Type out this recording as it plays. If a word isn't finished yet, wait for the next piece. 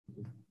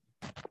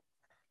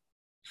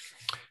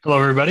Hello,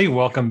 everybody.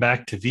 Welcome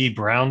back to the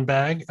Brown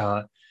Bag.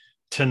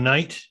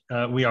 Tonight,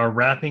 we are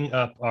wrapping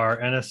up our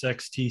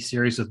NSXT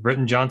series with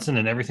Britton Johnson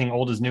and Everything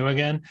Old is New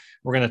Again.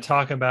 We're going to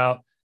talk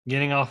about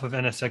getting off of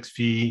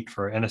NSXV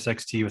for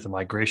NSXT with a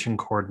migration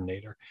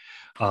coordinator.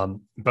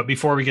 But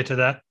before we get to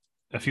that,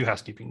 a few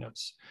housekeeping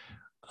notes.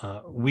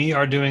 We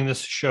are doing this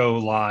show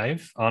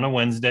live on a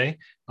Wednesday.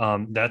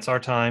 That's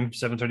our time,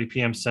 7:30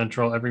 p.m.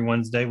 Central every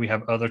Wednesday. We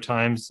have other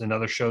times and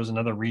other shows in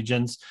other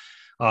regions.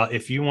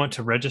 If you want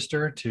to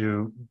register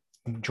to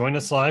join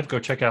us live, go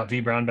check out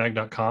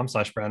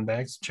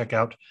vbrownbag.com/brownbags. Check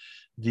out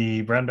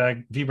the brown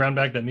bag,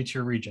 vbrownbag that meets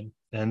your region.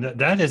 And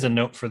that is a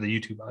note for the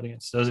YouTube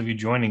audience. Those of you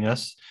joining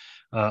us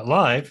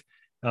live,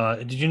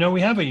 did you know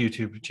we have a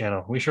YouTube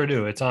channel? We sure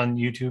do. It's on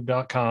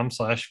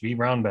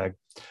youtube.com/vbrownbag.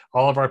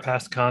 All of our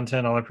past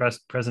content, all our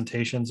past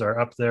presentations are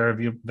up there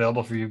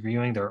available for your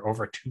viewing. There are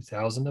over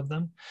 2,000 of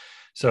them.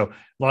 So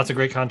lots of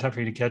great content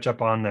for you to catch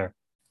up on there.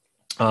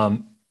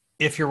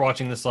 If you're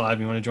watching this live,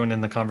 you want to join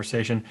in the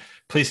conversation,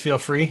 please feel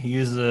free.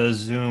 Use the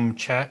Zoom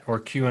chat or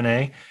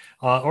Q&A,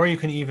 or you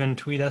can even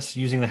tweet us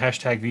using the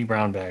hashtag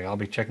VBrownBag. I'll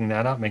be checking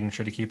that out, making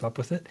sure to keep up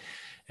with it,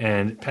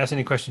 and pass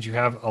any questions you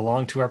have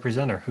along to our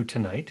presenter, who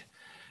tonight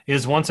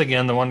is once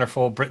again the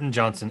wonderful Britton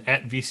Johnson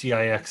at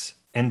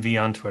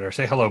VCIXNV on Twitter.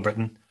 Say hello,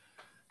 Britton.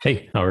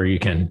 Hey, how are you,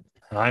 Ken?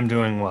 I'm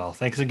doing well.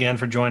 Thanks again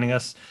for joining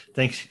us.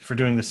 Thanks for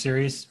doing the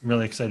series. I'm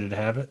really excited to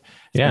have it.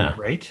 It's been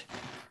great.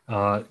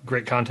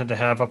 Great content to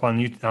have up on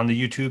the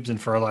YouTubes and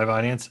for our live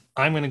audience.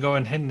 I'm going to go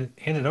and hand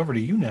it over to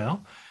you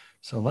now.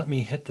 So let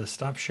me hit the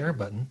stop share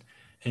button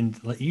and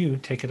let you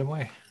take it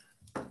away.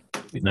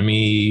 Let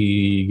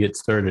me get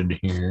started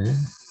here.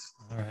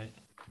 All right.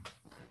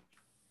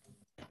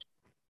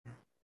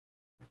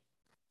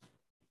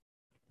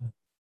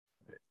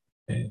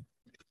 Okay.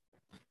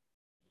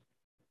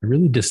 I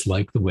really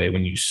dislike the way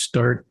when you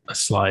start a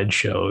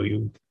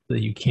slideshow, that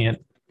you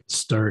can't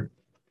start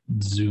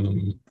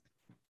Zoom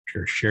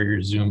or share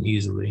your Zoom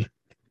easily.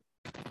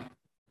 All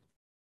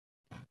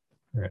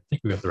right, I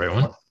think we got the right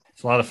one.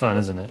 It's a lot of fun,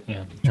 isn't it?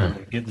 Yeah. Trying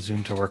to get the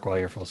Zoom to work while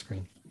you're full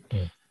screen.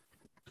 Yeah.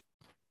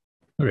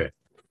 Okay.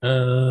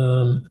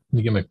 Let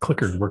me get my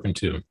clicker working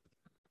too.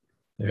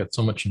 I got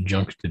so much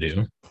junk to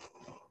do.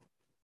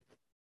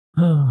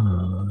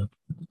 Where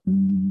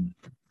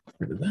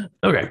did that?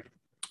 Okay.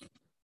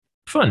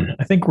 Fun.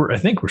 I think we're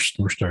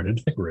started.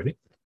 I think we're ready.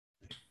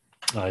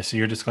 I see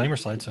your disclaimer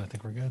slide, so I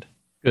think we're good.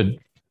 Good.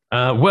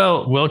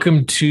 Well,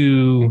 welcome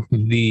to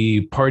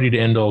the party to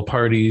end all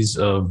parties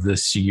of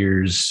this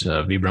year's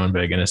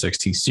vBrownBag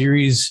NSXT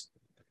series.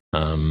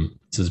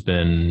 This has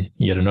been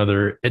yet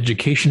another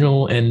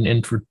educational and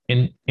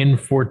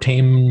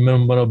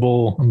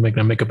infotainmentable. I'm going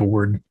to make up a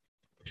word.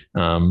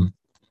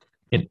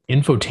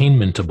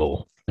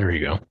 Infotainmentable. There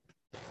you go.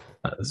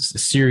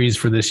 Series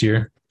for this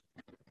year.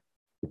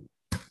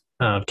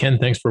 Ken,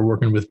 thanks for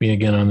working with me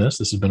again on this.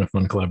 This has been a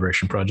fun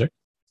collaboration project.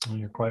 Well,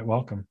 you're quite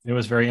welcome. It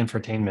was very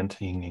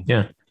infotainmenting.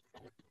 Yeah.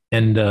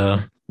 And,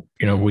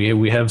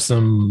 we have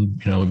some,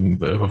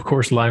 of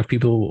course, live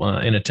people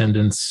in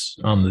attendance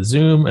on the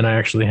Zoom, and I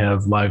actually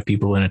have live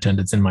people in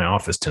attendance in my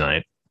office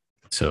tonight.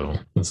 So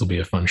this will be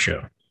a fun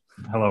show.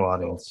 Hello,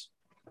 audience.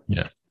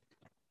 Yeah.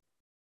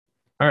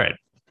 All right.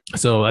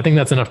 So I think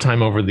that's enough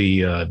time over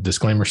the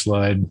disclaimer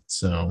slide.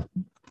 So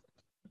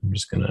I'm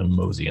just going to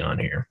mosey on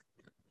here.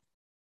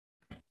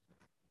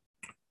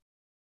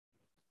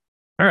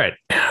 All right.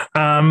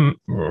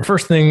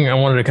 First thing I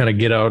wanted to kind of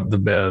get out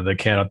the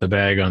cat out the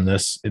bag on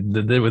this.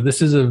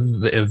 This is a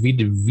V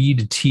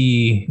to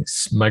T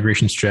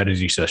migration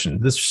strategy session.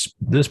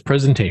 This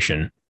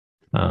presentation,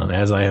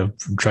 as I have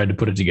tried to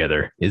put it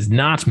together, is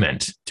not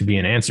meant to be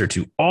an answer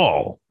to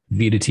all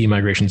V to T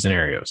migration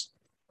scenarios.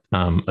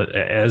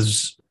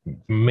 As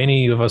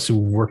many of us who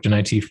worked in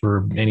IT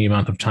for any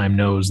amount of time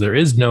knows, there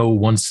is no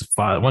one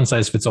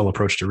size fits all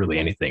approach to really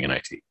anything in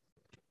IT.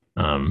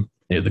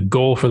 The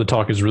goal for the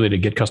talk is really to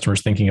get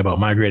customers thinking about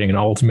migrating and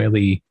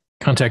ultimately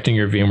contacting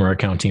your VMware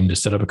account team to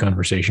set up a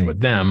conversation with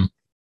them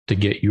to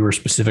get your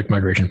specific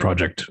migration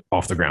project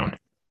off the ground.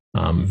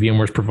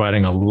 VMware is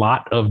providing a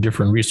lot of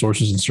different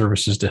resources and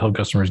services to help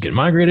customers get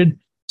migrated.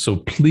 So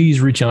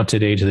please reach out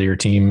today to your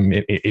team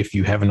if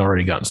you haven't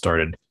already gotten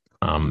started.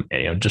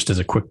 Just as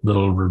a quick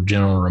little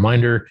general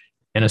reminder,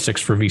 NSX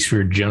for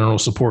vSphere general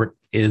support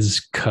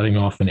is cutting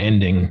off and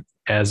ending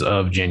as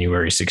of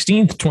January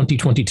 16th,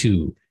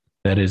 2022.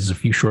 That is a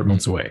few short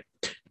months away.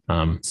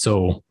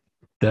 So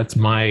that's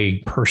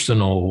my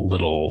personal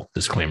little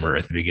disclaimer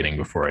at the beginning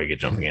before I get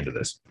jumping into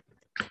this.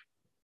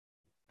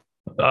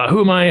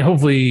 Who am I?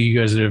 Hopefully you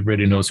guys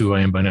everybody knows who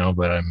I am by now,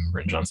 but I'm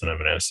Britton Johnson.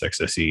 I'm an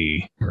NSX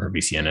SE or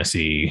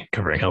VCN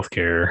covering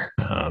healthcare.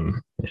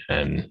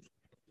 And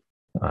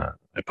I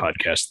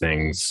podcast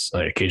things.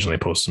 I occasionally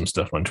post some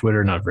stuff on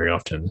Twitter, not very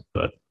often,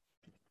 but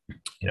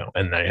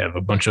and I have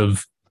a bunch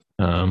of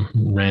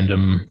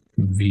random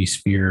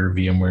vSphere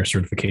VMware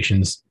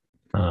certifications.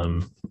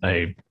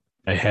 I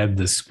had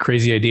this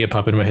crazy idea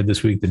pop into my head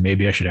this week that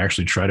maybe I should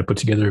actually try to put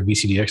together a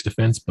VCDX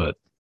defense, but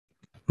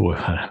boy,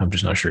 I'm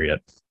just not sure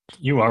yet.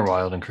 You are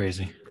wild and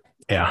crazy.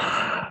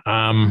 Yeah.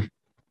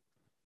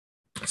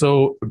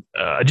 So,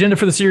 agenda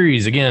for the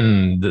series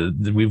again.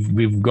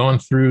 We've gone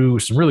through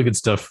some really good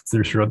stuff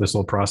throughout this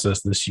whole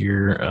process this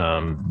year.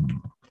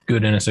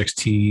 Good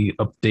NSXT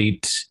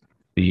update,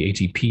 the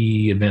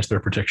ATP Advanced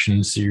Threat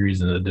Protection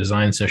series, and the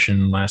design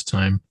session last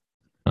time,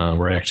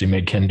 where I actually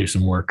made Ken do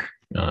some work.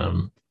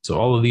 So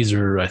all of these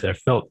are, I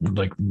felt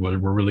like were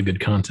really good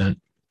content.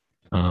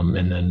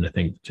 And then I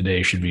think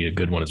today should be a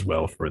good one as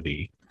well for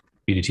the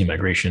VDT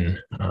migration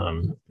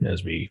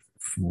as we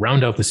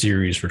round out the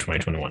series for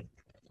 2021.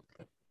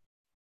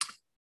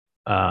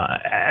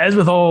 As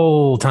with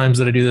all times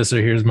that I do this, so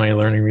here's my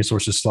learning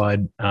resources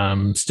slide.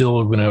 I'm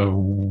still going to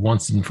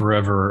once and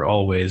forever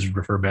always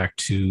refer back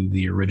to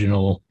the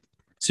original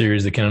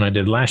series that Ken and I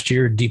did last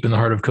year, Deep in the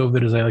Heart of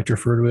COVID, as I like to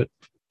refer to it.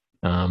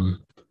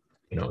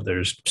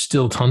 There's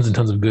still tons and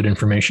tons of good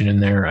information in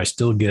there. I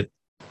still get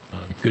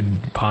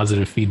good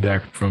positive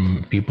feedback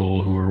from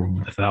people who are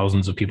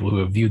thousands of people who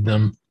have viewed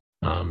them,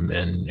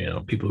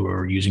 and people who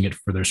are using it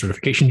for their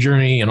certification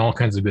journey and all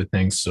kinds of good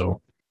things.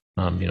 So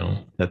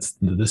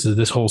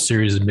this whole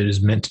series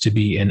is meant to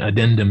be an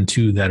addendum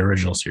to that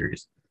original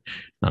series.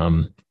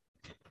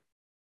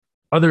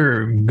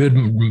 Other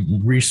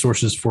good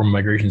resources for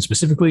migration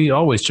specifically,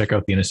 always check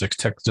out the NSX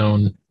Tech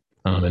Zone.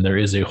 And there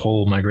is a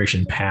whole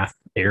migration path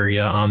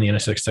area on the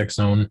NSX Tech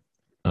Zone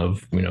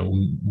of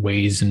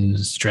ways and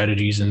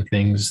strategies and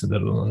things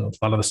that a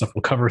lot of the stuff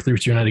we'll cover through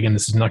tonight. Again,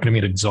 this is not going to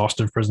be an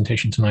exhaustive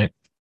presentation tonight,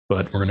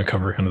 but we're going to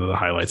cover kind of the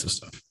highlights of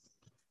stuff.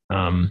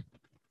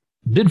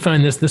 Did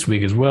find this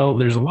week as well.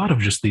 There's a lot of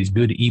just these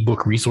good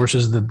ebook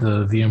resources that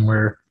the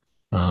VMware,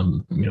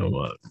 and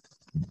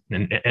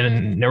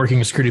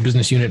Networking Security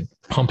Business Unit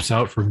pumps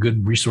out for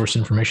good resource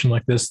information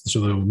like this.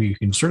 So that you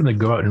can certainly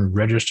go out and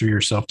register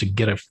yourself to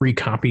get a free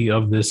copy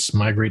of this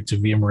Migrate to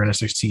VMware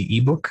NSXT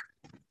ebook.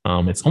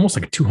 It's almost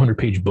like a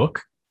 200-page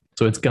book.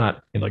 So it's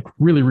got like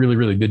really, really,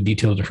 really good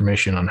detailed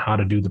information on how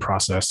to do the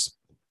process,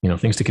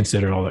 things to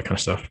consider, all that kind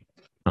of stuff.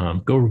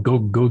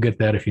 Go get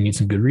that if you need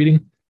some good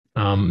reading.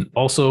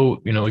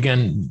 Also,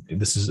 again,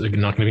 this is not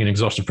going to be an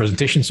exhaustive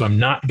presentation, so I'm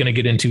not going to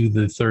get into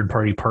the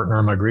third-party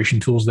partner migration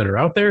tools that are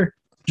out there.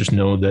 Just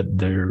know that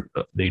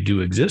they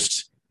do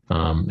exist,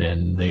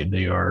 and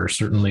they are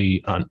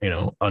certainly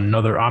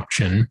another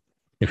option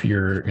if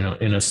you're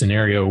in a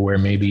scenario where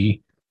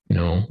maybe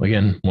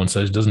again, one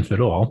size doesn't fit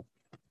all.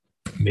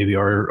 Maybe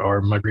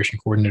our migration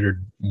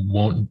coordinator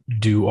won't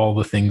do all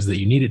the things that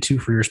you need it to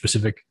for your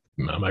specific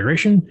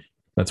migration.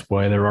 That's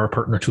why there are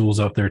partner tools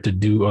out there to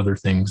do other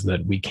things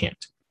that we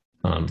can't,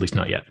 at least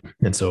not yet.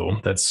 And so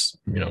that's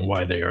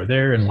why they are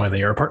there and why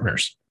they are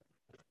partners.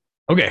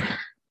 Okay,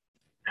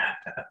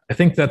 I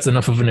think that's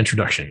enough of an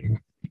introduction.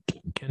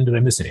 Ken, did I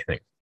miss anything?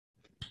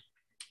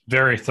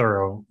 Very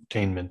thorough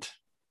attainment.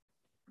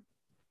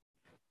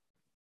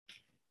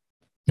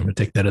 I'm going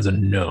to take that as a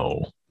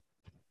no.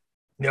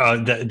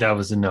 No, that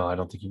was a no. I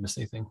don't think you missed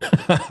anything.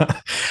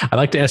 I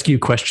like to ask you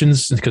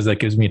questions because that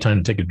gives me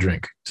time to take a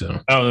drink. So,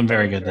 then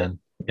very good then.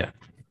 Yeah.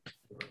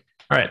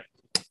 All right.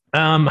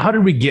 How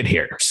did we get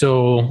here?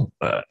 So,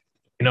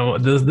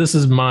 this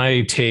is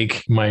my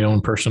take, my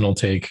own personal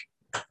take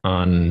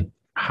on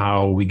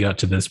how we got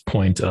to this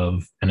point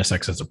of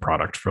NSX as a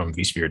product from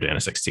vSphere to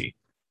NSXT.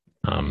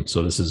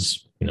 So this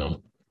is,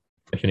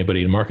 if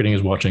anybody in marketing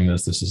is watching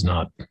this, this is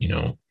not,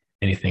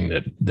 anything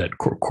that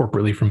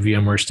corporately from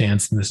VMware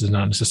stands. This is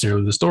not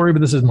necessarily the story,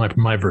 but this is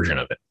my version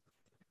of it.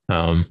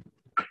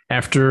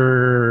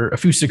 After a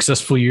few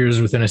successful years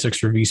with NSX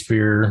for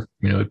vSphere,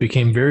 it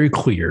became very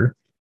clear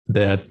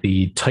that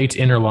the tight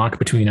interlock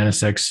between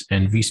NSX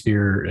and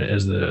vSphere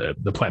as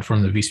the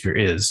platform that vSphere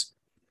is,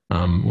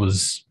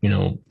 was,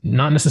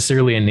 not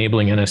necessarily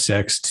enabling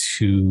NSX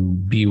to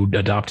be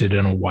adopted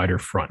on a wider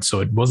front. So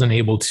it wasn't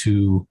able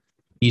to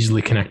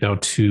easily connect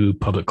out to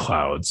public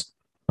clouds.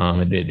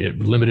 It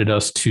limited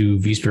us to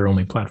vSphere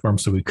only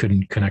platforms, so we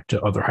couldn't connect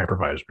to other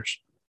hypervisors.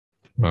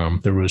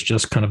 There was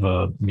just kind of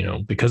a,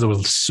 because it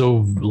was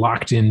so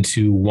locked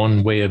into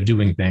one way of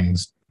doing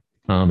things,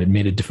 it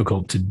made it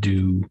difficult to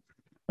do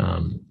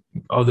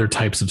other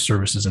types of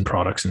services and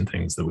products and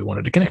things that we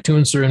wanted to connect to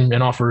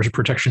and offer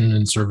protection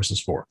and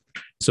services for.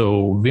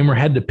 So VMware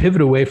had to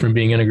pivot away from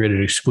being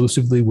integrated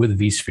exclusively with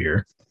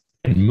vSphere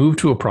and move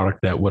to a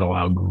product that would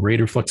allow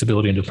greater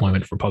flexibility and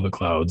deployment for public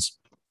clouds,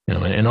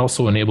 and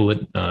also enable it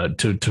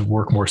to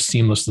work more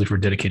seamlessly for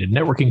dedicated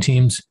networking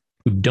teams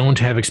who don't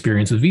have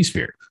experience with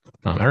vSphere.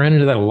 I ran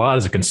into that a lot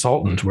as a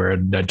consultant, where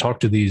I'd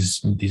talk to these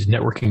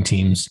networking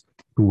teams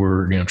who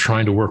were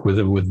trying to work with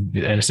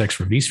NSX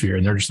for vSphere,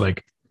 and they're just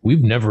like,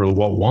 we've never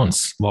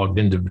once logged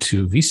into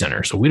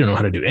vCenter, so we don't know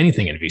how to do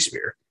anything in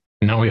vSphere.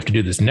 And now we have to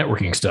do this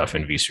networking stuff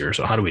in vSphere.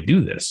 So how do we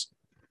do this?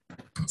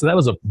 So that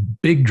was a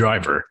big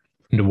driver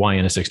into why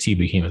NSXT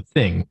became a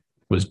thing,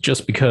 was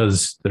just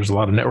because there's a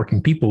lot of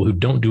networking people who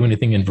don't do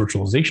anything in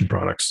virtualization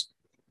products,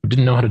 who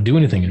didn't know how to do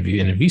anything in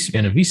a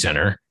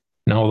vCenter.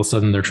 Now all of a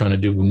sudden they're trying to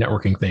do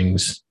networking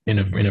things in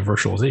a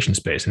virtualization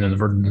space. And then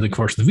of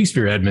course the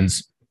vSphere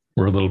admins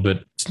were a little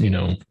bit,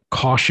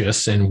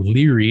 cautious and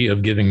leery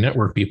of giving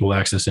network people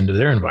access into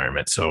their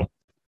environment. So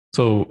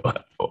So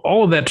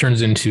all of that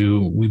turns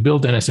into, we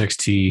built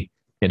NSXT.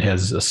 It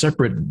has a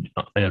separate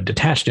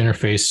detached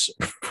interface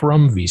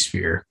from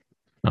vSphere.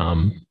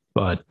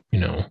 But,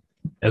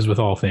 as with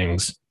all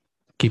things,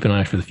 keep an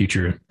eye for the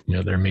future.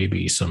 There may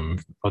be some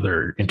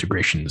other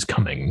integrations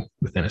coming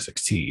with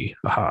NSXT.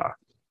 Aha.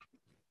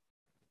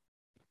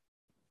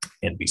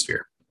 And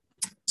vSphere.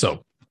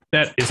 So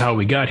that is how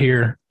we got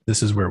here.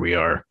 This is where we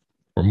are.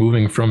 We're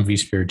moving from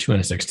vSphere to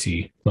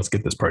NSXT. Let's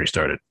get this party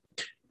started.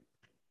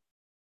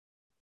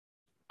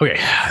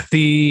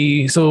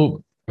 Okay.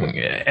 So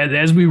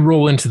as we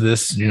roll into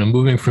this,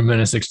 moving from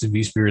NSX to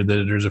vSphere,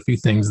 there's a few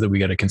things that we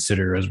got to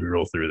consider as we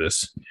roll through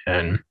this.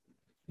 And,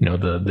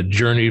 the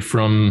journey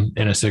from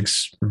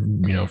NSX,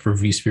 for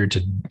vSphere to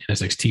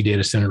NSXT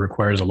data center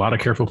requires a lot of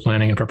careful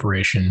planning and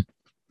preparation.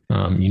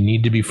 You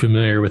need to be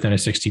familiar with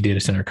NSXT data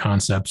center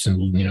concepts,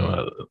 and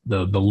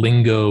the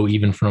lingo,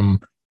 even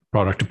from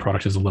product to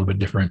product, is a little bit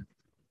different.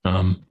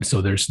 So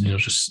there's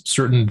just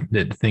certain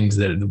things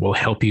that will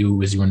help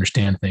you as you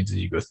understand things as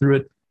you go through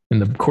it.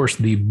 And of course,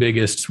 the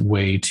biggest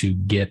way to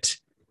get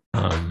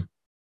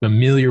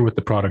familiar with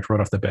the product right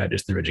off the bat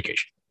is through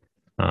education.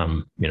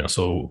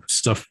 So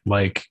stuff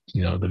like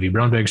the V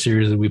Brown Bag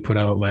series that we put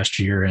out last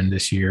year and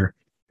this year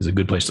is a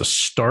good place to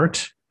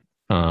start.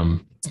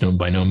 It's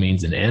by no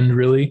means an end,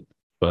 really,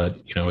 but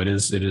it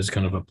is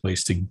kind of a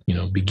place to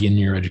begin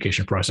your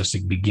education process,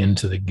 to begin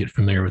to get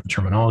familiar with the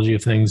terminology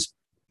of things.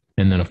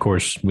 And then, of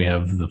course, we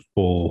have the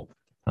full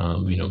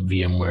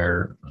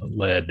VMware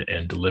led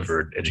and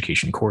delivered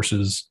education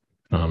courses.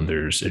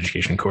 There's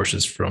education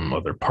courses from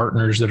other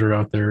partners that are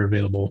out there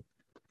available,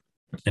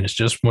 and it's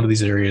just one of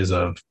these areas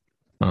of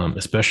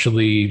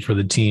especially for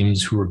the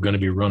teams who are going to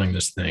be running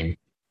this thing.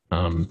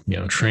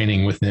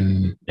 Training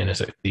within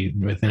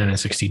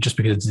NSXT, just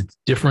because it's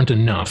different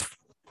enough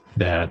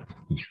that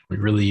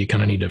you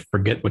kind of need to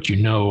forget what you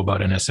know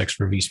about NSX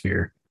for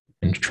vSphere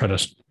and try to,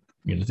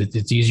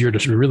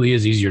 it really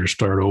is easier to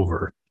start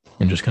over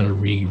and just kind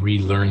of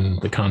relearn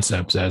the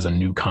concepts as a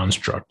new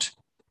construct.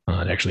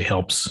 It actually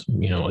helps,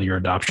 your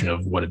adoption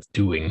of what it's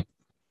doing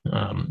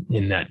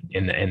in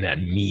that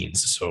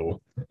means. So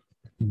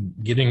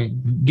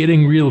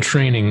getting real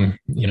training,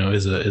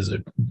 is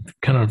a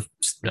kind of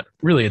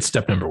really, it's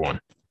step number one.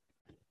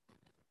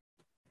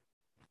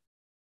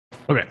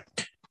 Okay.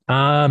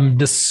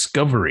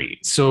 Discovery.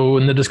 So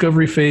in the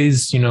discovery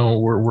phase,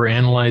 we're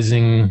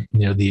analyzing,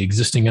 the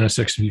existing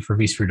NSX for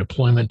vSphere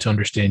deployment to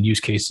understand use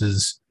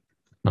cases,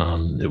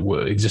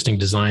 existing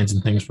designs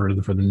and things for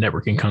the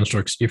networking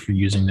constructs. If you're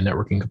using the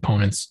networking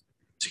components,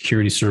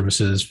 security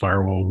services,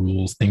 firewall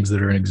rules, things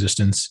that are in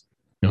existence.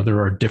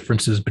 There are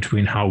differences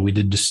between how we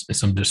did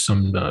some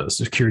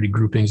security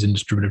groupings in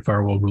distributed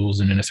firewall rules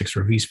in NSX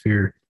for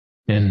vSphere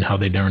and how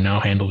they are now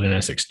handled in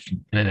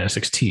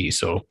NSXT.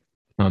 So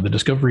the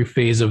discovery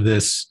phase of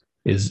this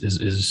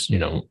is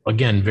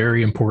again,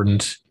 very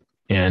important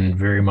and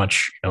very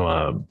much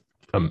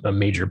a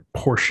major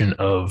portion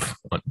of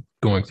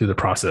going through the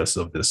process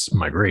of this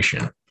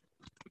migration.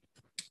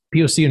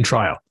 POC and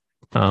trial.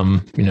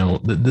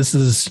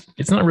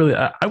 It's not really,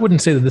 I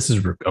wouldn't say that this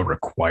is a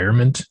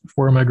requirement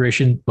for a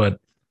migration,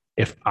 but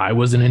if I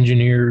was an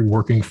engineer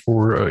working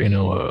for,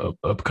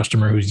 a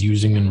customer who's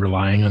using and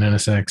relying on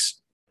NSX,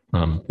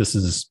 this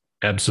is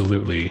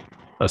absolutely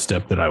a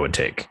step that I would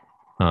take.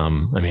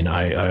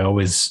 I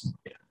always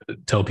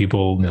tell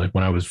people,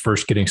 when I was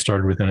first getting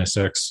started with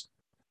NSX,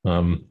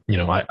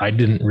 I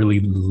didn't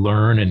really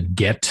learn and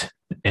get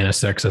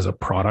NSX as a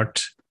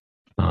product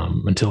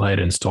until I had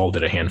installed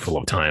it a handful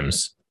of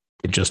times.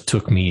 It just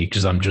took me,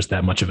 because I'm just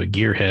that much of a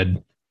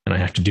gearhead and I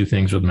have to do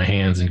things with my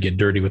hands and get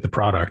dirty with the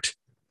product.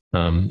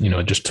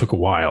 It just took a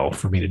while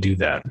for me to do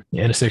that.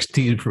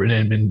 NSXT,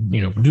 and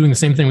doing the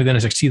same thing with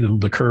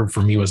NSXT, the curve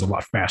for me was a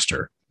lot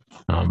faster.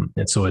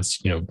 And so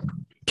it's,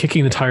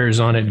 kicking the tires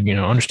on it,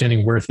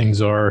 understanding where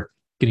things are,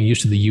 getting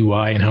used to the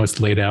UI and how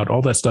it's laid out.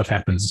 All that stuff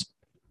happens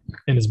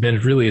and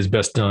it really is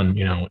best done,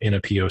 in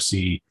a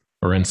POC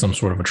or in some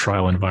sort of a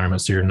trial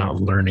environment. So you're not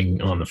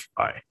learning on the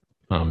fly.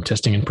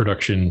 Testing in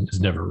production is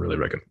never really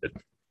recommended.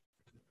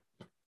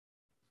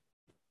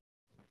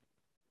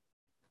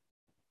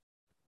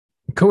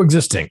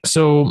 Coexisting.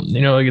 So,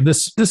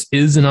 this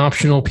is an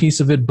optional piece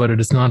of it, but it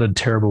is not a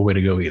terrible way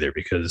to go either,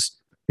 because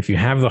if you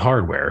have the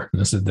hardware,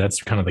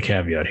 that's kind of the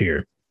caveat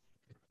here.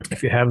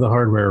 If you have the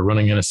hardware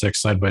running NSX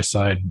side by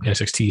side,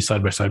 NSXT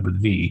side by side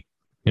with V,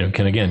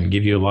 can again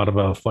give you a lot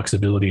of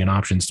flexibility and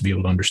options to be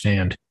able to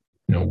understand,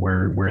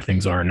 where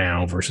things are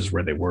now versus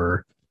where they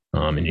were.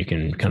 And you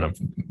can kind of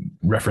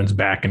reference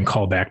back and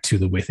call back to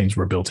the way things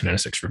were built in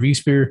NSX for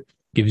vSphere.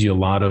 Gives you a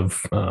lot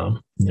of,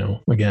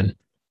 again,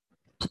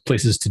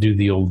 places to do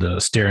the old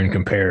stare and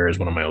compare, as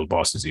one of my old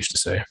bosses used to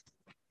say.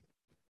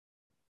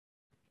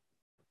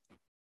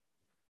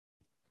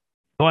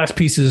 The last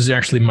piece is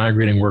actually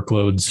migrating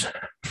workloads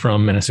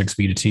from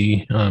NSXV to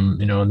T,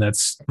 and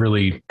that's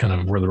really kind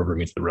of where the rubber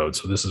meets the road.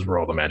 So this is where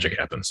all the magic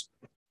happens.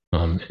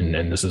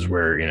 And this is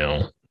where,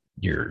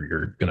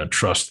 you're going to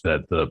trust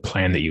that the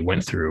plan that you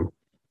went through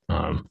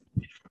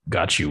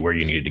got you where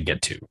you needed to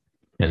get to.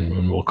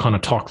 And we'll kind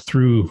of talk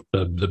through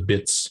the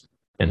bits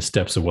and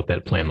steps of what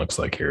that plan looks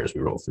like here as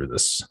we roll through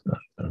this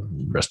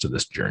rest of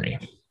this journey.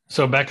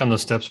 So back on the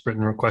steps,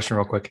 Britton, question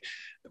real quick.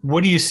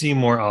 What do you see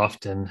more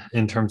often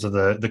in terms of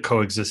the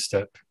coexist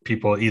step?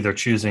 People either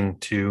choosing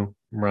to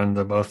run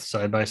the both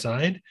side by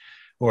side,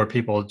 or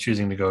people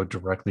choosing to go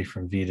directly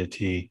from V to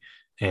T?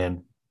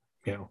 And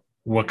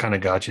what kind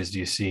of gotchas do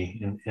you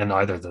see in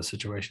either of those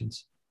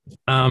situations?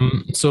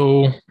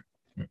 So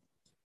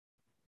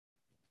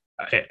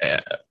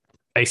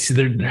I see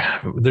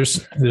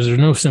there's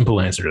no simple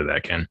answer to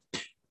that, Ken.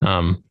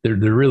 There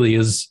really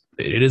is.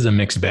 It is a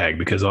mixed bag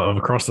because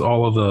across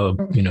all of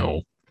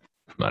the,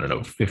 I don't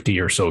know, 50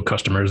 or so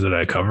customers that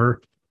I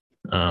cover,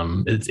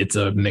 it's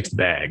a mixed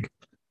bag.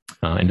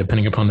 And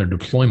depending upon their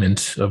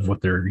deployment of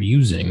what they're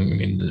using, I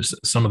mean, there's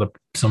some of the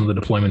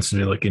deployments,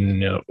 like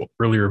in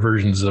earlier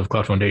versions of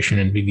Cloud Foundation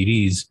and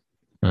VVDs,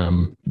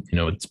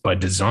 it's by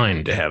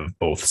design to have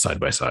both side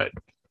by side.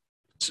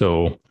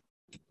 So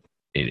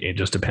it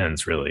just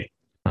depends, really.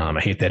 I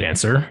hate that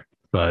answer,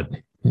 but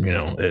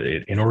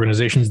in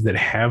organizations that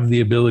have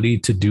the ability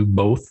to do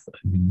both,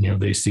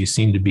 they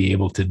seem to be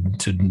able to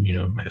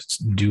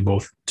do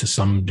both to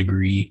some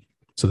degree,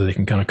 so that they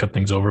can kind of cut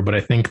things over. But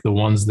I think the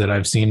ones that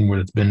I've seen where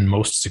it's been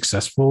most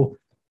successful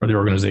are the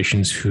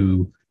organizations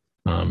who,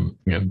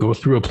 go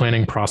through a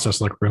planning process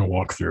like we're going to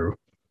walk through,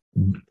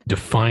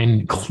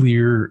 define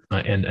clear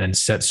and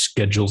set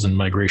schedules and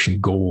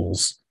migration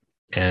goals,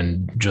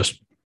 and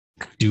just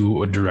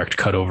do a direct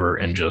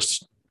cutover and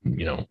just,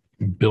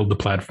 build the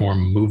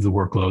platform, move the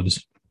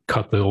workloads,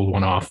 cut the old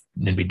one off,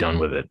 and be done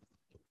with it.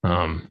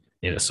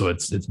 So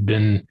it's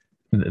been,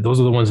 those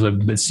are the ones that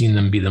I've seen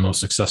them be the most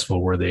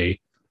successful, where they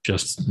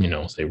just,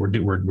 say we're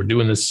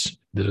doing this.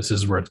 This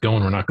is where it's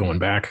going. We're not going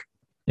back,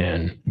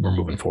 and we're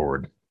moving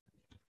forward.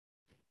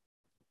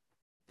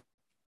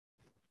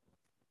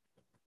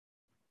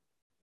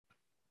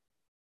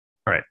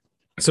 All right.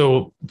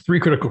 So 3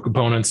 critical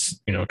components,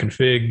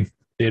 config,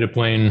 data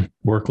plane,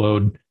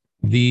 workload.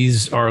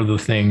 These are the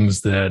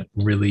things that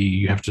really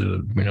you have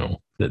to,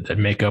 that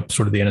make up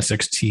sort of the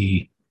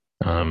NSXT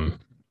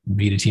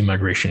V2T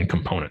migration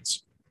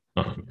components.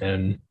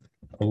 And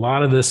a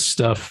lot of this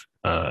stuff,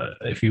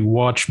 if you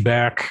watch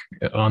back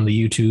on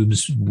the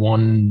YouTube's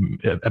one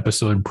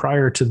episode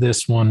prior to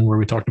this one, where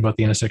we talked about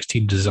the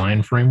NSXT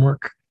design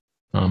framework,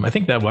 I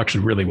think that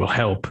will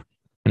help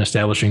in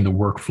establishing the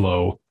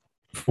workflow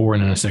for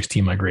an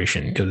NSXT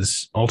migration,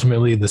 because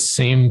ultimately the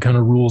same kind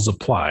of rules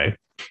apply,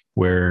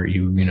 where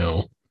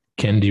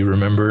Ken, do you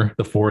remember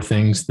the 4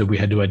 things that we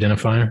had to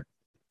identify? I'm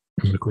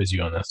going to quiz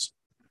you on this.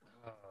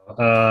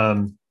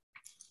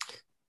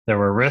 There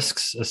were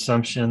risks,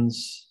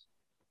 assumptions.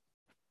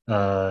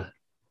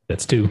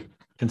 That's 2.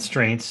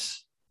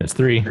 Constraints. That's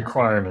 3.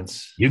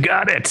 Requirements. You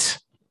got it.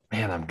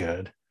 Man, I'm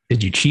good.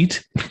 Did you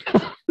cheat?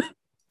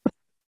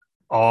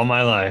 All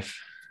my life.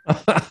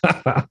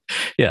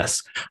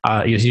 Yes.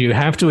 You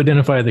have to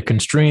identify the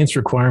constraints,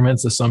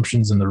 requirements,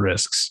 assumptions, and the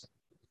risks.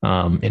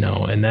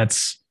 And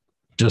that's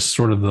just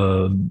sort of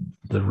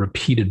the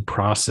repeated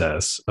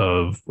process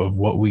of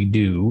what we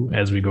do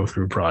as we go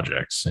through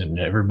projects. And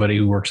everybody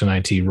who works in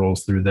IT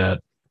rolls through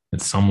that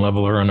at some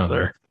level or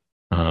another.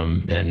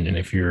 And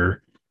if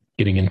you're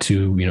getting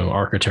into,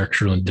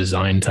 architectural and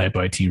design type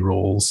IT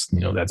roles,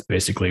 that's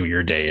basically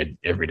your day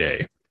every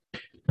day.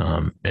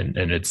 And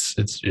it's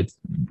the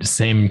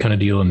same kind of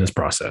deal in this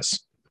process.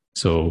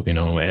 So,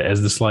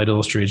 as the slide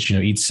illustrates,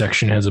 each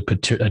section has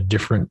a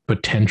different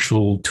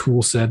potential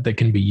tool set that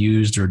can be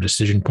used or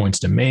decision points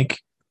to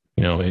make.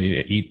 In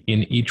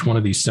each one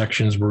of these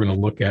sections, we're going to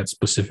look at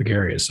specific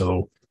areas.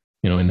 So,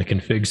 in the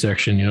config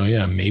section,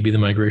 maybe the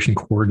migration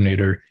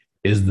coordinator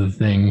is the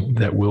thing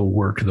that will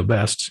work the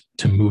best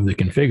to move the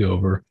config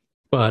over.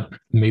 But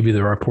maybe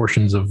there are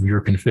portions of your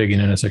config in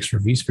NSX or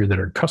vSphere that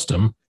are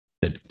custom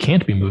that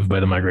can't be moved by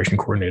the migration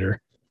coordinator.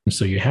 And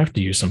so you have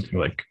to use something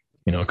like,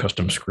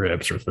 custom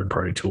scripts or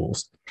third-party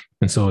tools.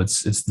 And so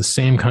it's the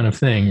same kind of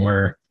thing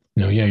where,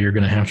 you're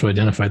going to have to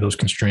identify those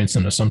constraints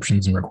and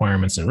assumptions and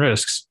requirements and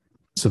risks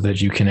so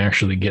that you can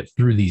actually get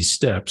through these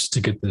steps to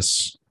get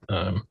this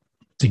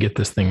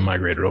thing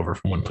migrated over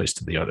from one place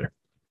to the other.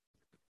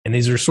 And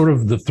these are sort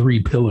of the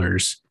 3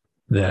 pillars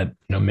that,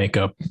 make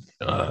up,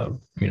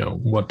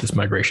 what this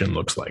migration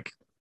looks like.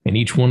 And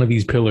each one of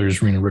these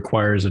pillars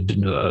requires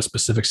a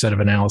specific set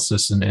of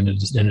analysis and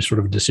a sort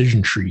of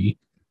decision tree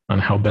on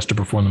how best to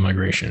perform the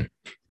migration.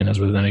 And as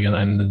with, then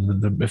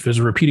again, if there's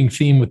a repeating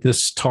theme with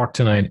this talk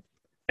tonight,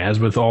 as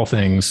with all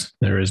things,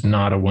 there is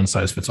not a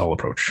one-size-fits-all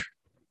approach.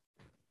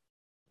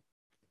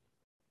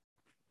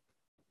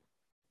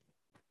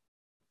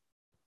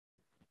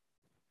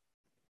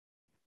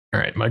 All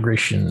right,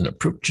 migration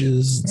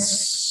approaches.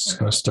 It's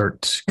going to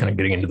start kind of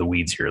getting into the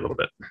weeds here a little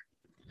bit.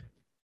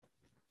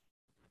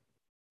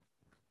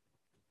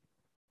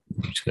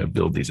 I'm just going to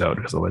build these out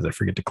because otherwise I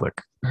forget to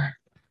click.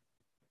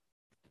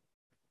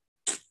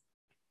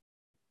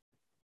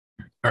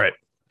 All right.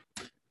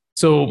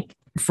 So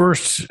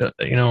first,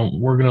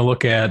 we're going to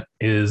look at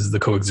is the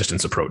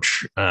coexistence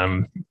approach.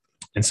 And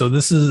so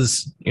this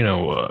is,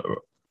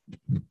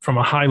 from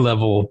a high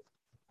level,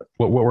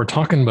 what we're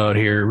talking about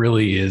here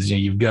really is,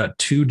 you've got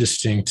two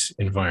distinct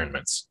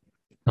environments.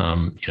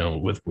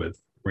 With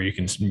where you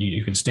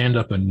can stand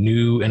up a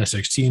new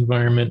NSXT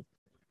environment.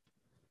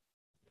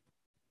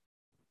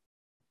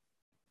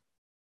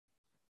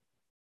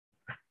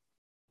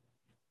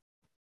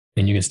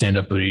 And you can stand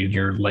up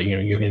your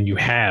you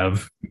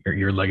have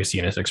your legacy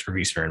NSX for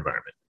vSphere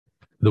environment.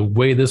 The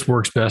way this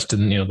works best,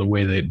 and the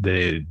way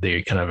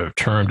they kind of have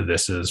termed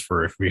this, is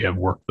for if we have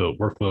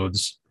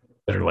workloads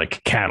that are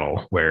like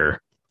cattle,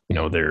 where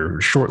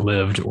they're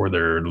short-lived, or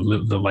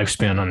the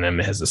lifespan on them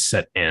has a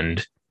set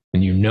end,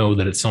 and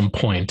that at some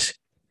point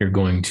you're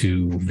going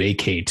to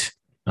vacate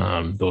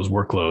those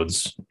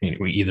workloads.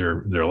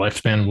 Either their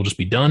lifespan will just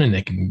be done and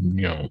they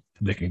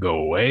can go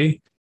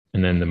away,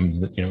 and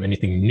then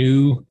anything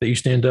new that you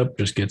stand up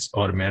just gets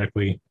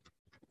automatically.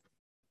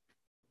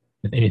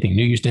 Anything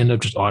new you stand up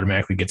just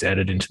automatically gets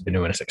added into the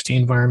new NSXT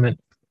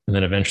environment, and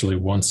then eventually,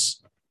 once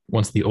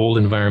the old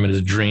environment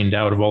is drained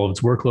out of all of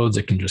its workloads,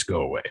 it can just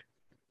go away.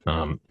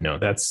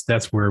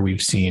 That's where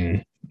we've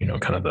seen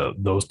kind of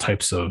those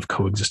types of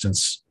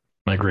coexistence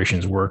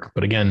migrations work.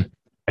 But again,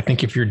 I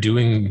think if you're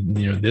doing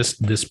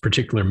this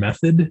particular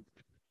method,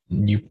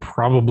 you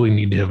probably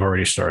need to have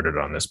already started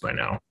on this by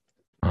now.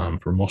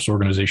 For most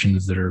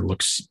organizations that are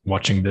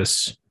watching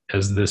this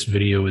as this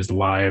video is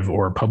live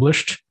or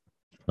published,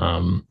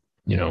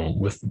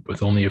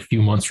 with only a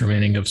few months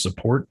remaining of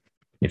support,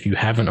 if you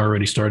haven't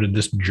already started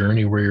this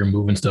journey where you're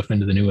moving stuff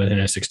into the new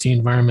NSXT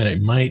environment,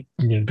 it might,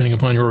 depending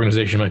upon your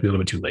organization, it might be a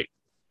little bit too late.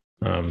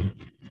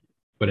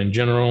 But in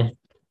general,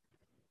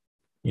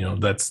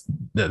 that's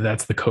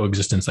the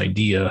coexistence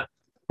idea,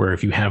 where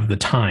if you have the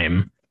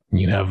time and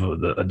you have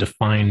a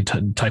defined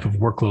type of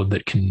workload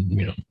that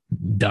can,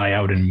 die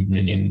out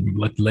and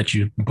let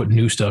you put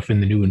new stuff in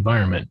the new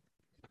environment,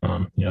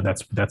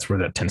 that's where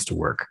that tends to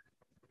work.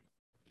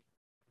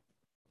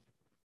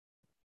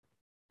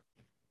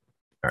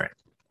 All right.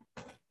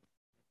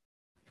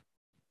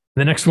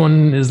 The next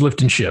one is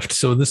lift and shift.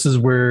 So this is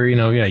where,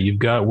 you've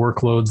got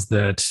workloads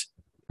that,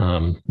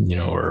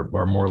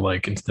 are more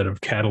like, instead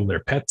of cattle,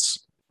 they're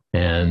pets.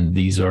 And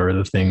these are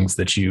the things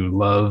that you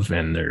love,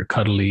 and they're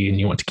cuddly, and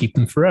you want to keep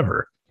them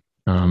forever.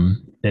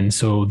 And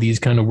so these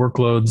kind of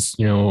workloads,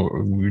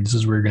 this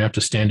is where you're going to have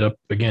to stand up,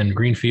 again,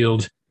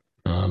 greenfield.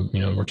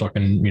 We're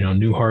talking,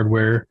 new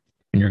hardware,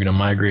 and you're going to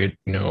migrate,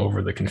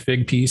 over the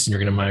config piece, and you're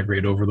going to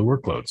migrate over the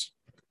workloads.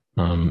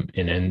 And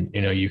then,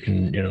 you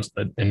can,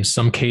 in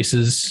some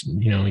cases,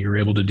 you're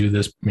able to do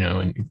this,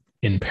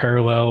 in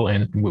parallel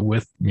and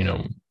with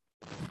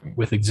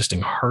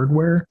existing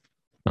hardware.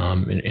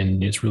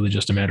 And it's really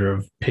just a matter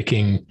of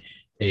picking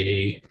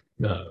a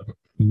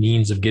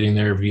means of getting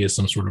there via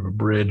some sort of a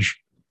bridge,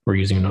 or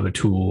using another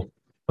tool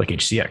like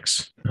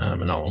HCX.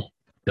 And I'll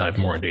dive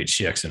more into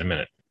HCX in a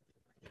minute.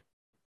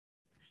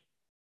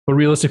 But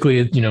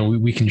realistically,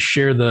 we can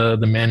share the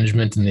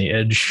management and the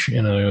edge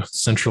in a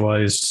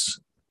centralized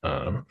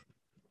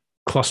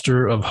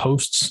cluster of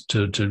hosts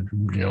to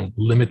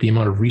limit the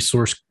amount of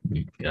resource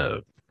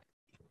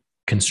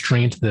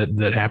constraint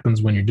that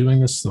happens when you're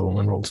doing this. So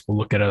we'll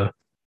look at a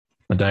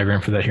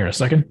diagram for that here in a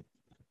second.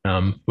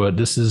 But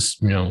this is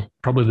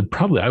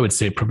probably I would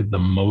say probably the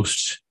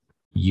most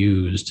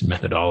used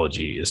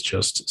methodology is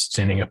just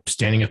standing up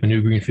a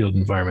new greenfield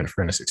environment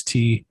for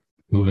NSXT,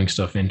 moving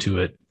stuff into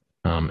it,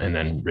 and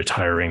then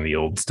retiring the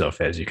old stuff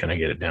as you kind of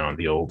get it down,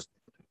 the old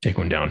take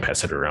one down,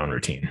 pass it around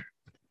routine.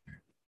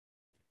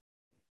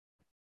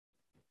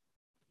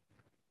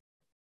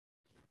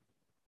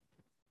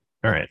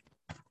 All right.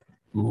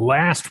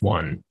 Last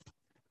one,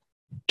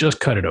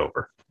 just cut it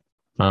over.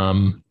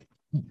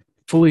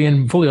 Fully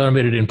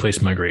automated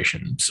in-place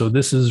migration. So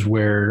this is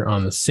where,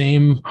 on the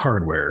same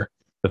hardware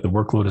that the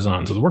workload is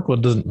on, so the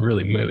workload doesn't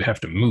really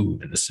have to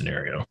move in this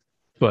scenario,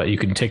 but you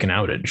can take an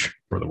outage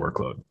for the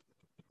workload.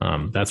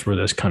 That's where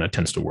this kind of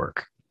tends to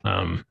work.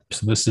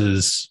 So this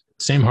is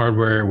same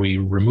hardware. We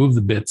remove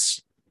the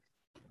bits.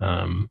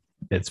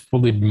 It's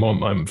fully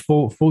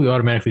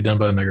automatically done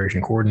by the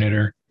migration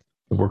coordinator.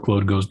 The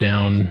workload goes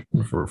down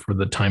for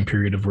the time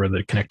period of where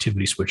the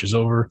connectivity switches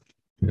over.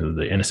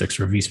 The NSX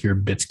for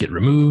vSphere bits get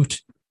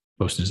removed.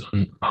 Host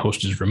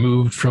is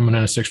removed from an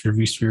NSX for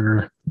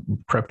vSphere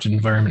prepped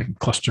environment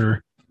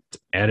cluster.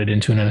 It's added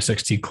into an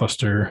NSXT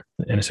cluster.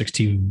 The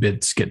NSXT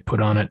bits get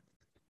put on it,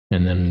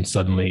 and then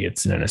suddenly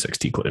it's an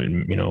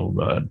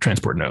NSXT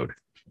transport node.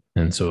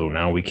 And so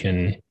now we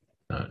can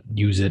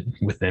use it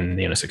within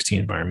the NSXT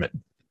environment,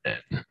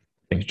 and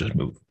things just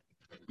move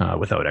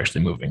without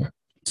actually moving.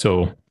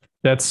 So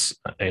that's,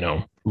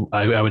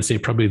 I would say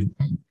probably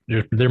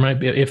there might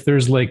be, if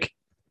there's like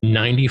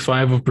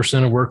 95%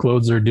 of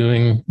workloads are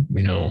doing,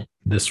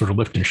 this sort of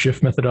lift and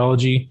shift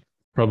methodology,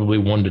 probably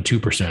 1% to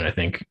 2%, I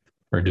think,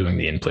 are doing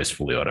the in-place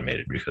fully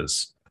automated,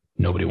 because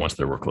nobody wants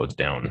their workloads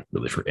down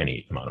really for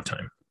any amount of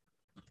time.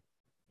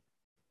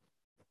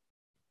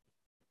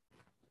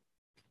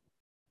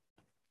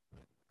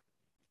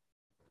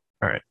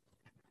 All right.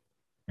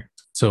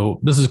 So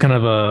this is kind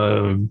of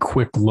a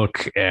quick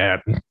look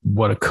at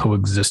what a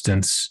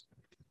coexistence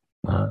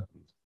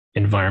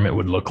environment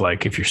would look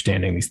like if you're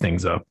standing these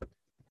things up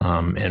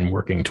and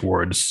working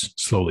towards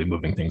slowly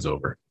moving things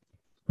over.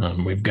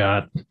 We've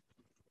got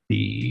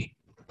the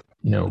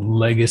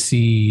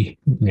legacy,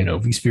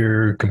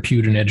 vSphere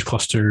compute and edge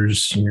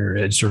clusters, your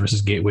edge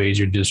services gateways,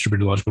 your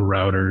distributed logical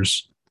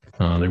routers.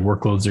 Their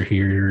workloads are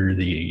here.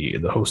 The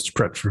host is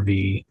prepped for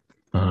V.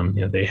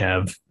 They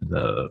have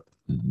the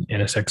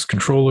NSX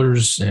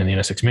controllers and the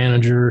NSX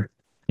manager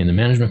in the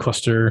management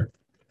cluster.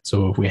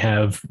 So if we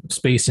have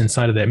space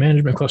inside of that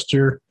management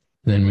cluster,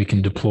 then we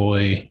can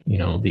deploy,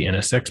 the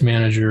NSX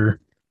manager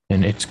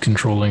and its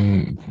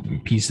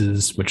controlling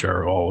pieces, which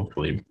are all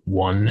really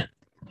one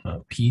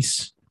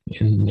piece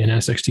in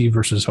NSXT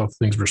versus how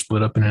things were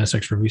split up in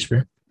NSX for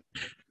vSphere.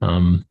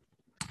 And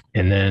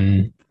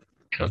then,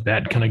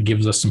 that kind of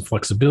gives us some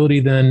flexibility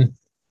then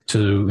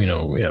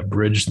to,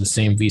 bridge the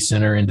same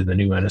vCenter into the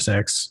new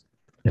NSX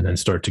and then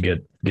start to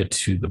get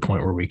to the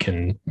point where we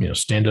can,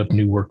 stand up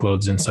new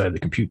workloads inside the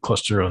compute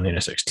cluster on the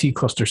NSXT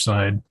cluster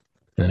side. And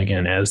then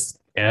again, as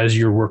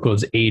your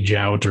workloads age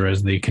out or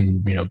as they can,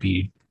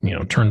 be,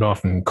 turned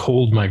off and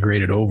cold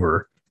migrated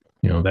over,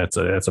 that's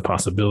a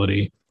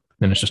possibility.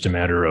 Then it's just a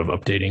matter of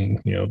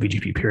updating,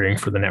 BGP peering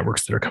for the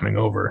networks that are coming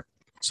over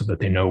so that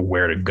they know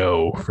where to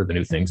go for the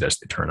new things as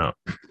they turn up.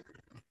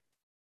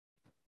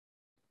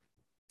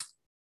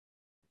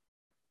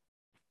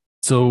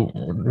 So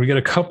we got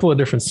a couple of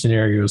different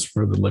scenarios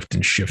for the lift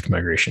and shift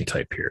migration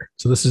type here.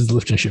 So this is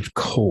lift and shift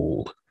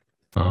cold.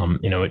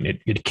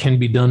 It can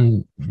be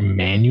done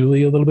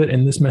manually a little bit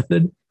in this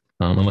method,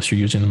 unless you're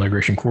using the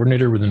migration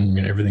coordinator, where then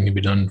everything can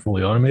be done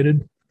fully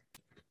automated.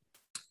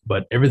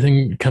 But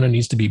everything kind of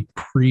needs to be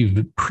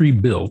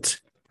pre-built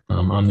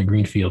on the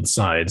greenfield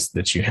sides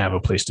that you have a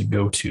place to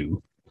go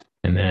to.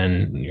 And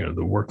then,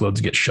 the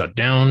workloads get shut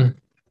down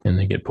and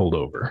they get pulled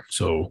over.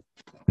 So,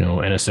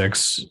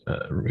 NSX,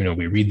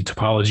 we read the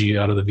topology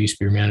out of the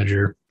vSphere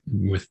manager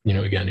with,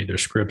 again, either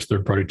scripts,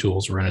 third-party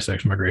tools, or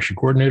NSX migration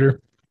coordinator.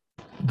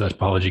 The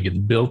topology gets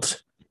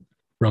built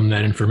from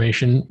that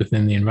information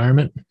within the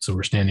environment. So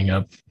we're standing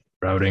up,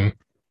 routing,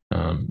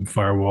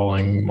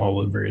 firewalling,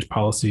 all the various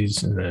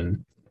policies, and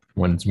then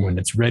when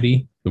it's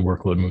ready, the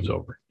workload moves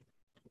over.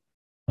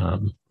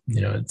 And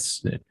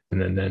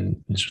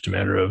then it's just a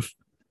matter of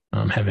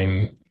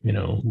having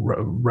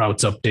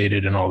routes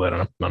updated and all that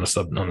on the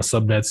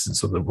subnets, and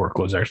so the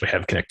workloads actually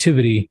have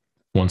connectivity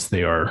once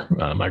they are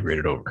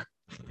migrated over.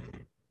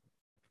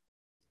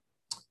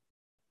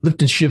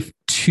 Lift and shift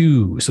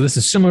 2. So this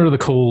is similar to the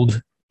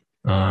cold,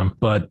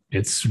 but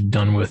it's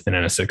done with an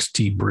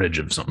NSXT bridge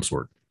of some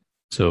sort.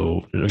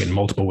 So again,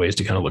 multiple ways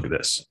to kind of look at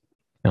this.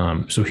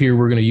 So here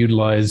we're going to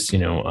utilize,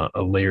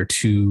 a layer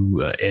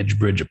 2 edge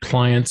bridge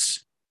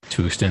appliance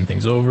to extend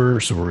things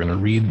over. So we're going to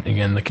read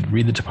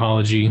the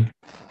topology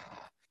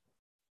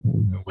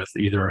with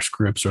either our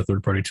scripts or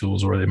third-party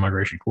tools or the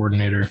migration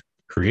coordinator,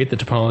 create the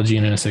topology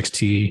in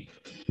NSXT.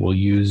 We'll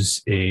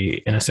use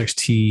a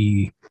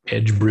NSXT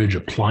edge bridge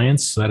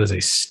appliance. So that is a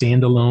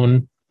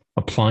standalone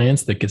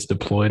appliance that gets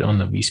deployed on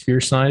the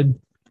vSphere side.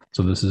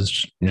 So this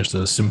is just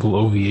a simple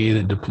OVA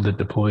that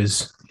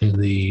deploys into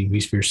the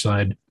vSphere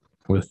side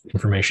with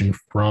information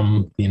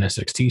from the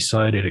NSXT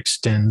side. It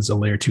extends a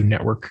layer 2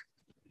 network.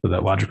 So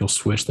that logical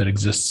switch that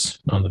exists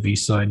on the V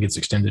side gets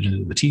extended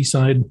into the T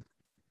side.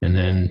 And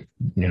then,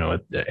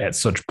 at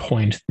such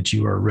point that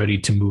you are ready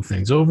to move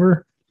things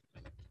over,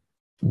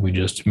 we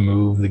just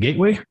move the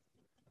gateway.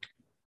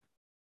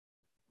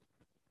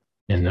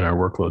 And then our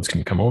workloads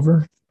can come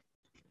over.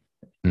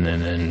 And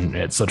then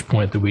at such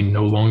point that we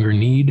no longer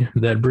need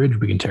that bridge,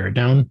 we can tear it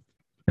down.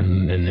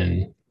 And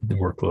then the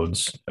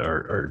workloads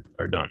are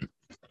done.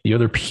 The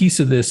other piece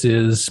of this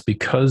is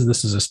because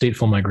this is a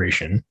stateful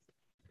migration,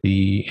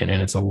 and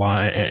it's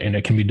and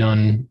it can be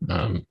done,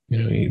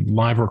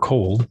 live or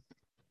cold.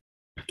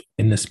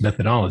 In this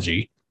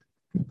methodology,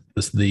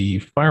 the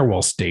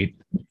firewall state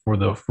for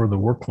the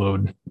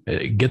workload,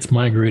 it gets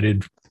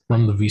migrated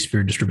from the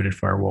vSphere distributed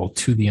firewall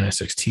to the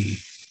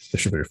NSXT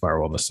distributed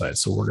firewall on the side.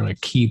 So we're going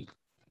to keep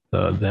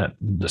the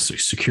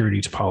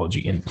security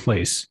topology in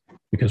place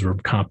because we're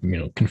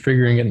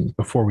configuring it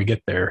before we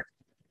get there,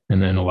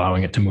 and then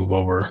allowing it to move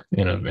over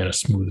in a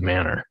smooth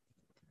manner.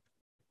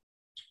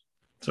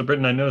 So,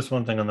 Britton, I noticed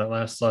one thing on that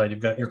last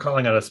slide. You're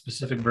calling out a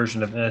specific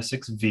version of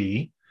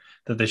NSXV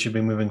that they should be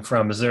moving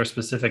from. Is there a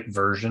specific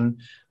version,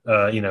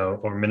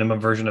 or minimum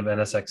version of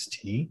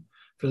NSXT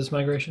for this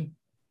migration?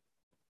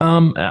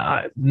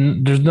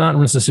 There's not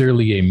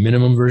necessarily a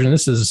minimum version.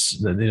 This is,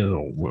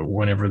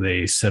 whenever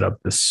they set up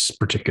this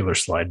particular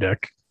slide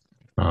deck,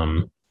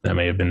 that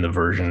may have been the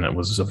version that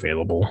was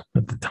available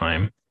at the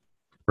time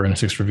for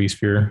NSX for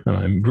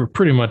vSphere.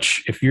 Pretty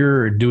much, if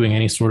you're doing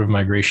any sort of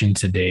migration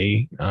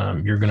today,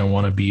 you're going to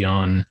want to be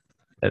on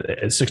at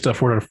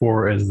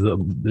 6.4.4 as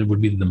it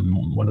would be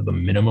one of the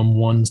minimum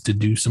ones to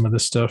do some of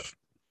this stuff.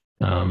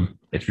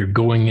 If you're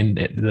going in,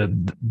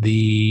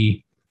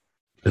 the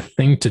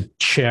thing to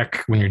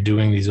check when you're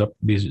doing these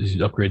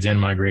upgrades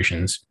and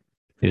migrations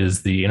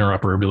is the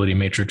interoperability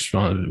matrix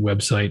on the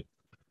website,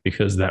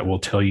 because that will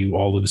tell you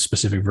all of the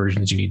specific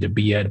versions you need to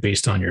be at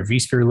based on your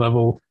vSphere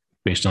level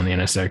based on the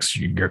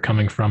NSX you're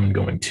coming from and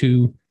going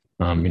to.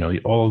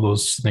 All of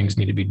those things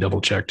need to be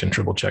double checked and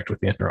triple checked with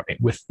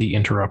the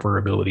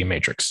interoperability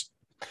matrix.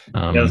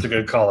 Yeah, that's a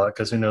good call out,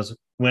 because who knows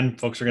when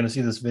folks are going to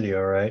see this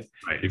video, right?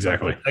 Right,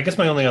 exactly. I guess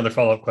my only other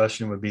follow up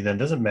question would be then,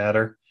 does it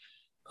matter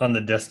on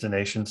the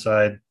destination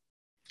side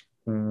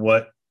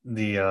what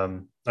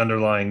the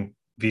underlying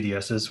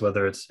VDS is,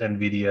 whether it's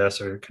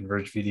NVDS or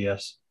Converge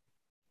VDS?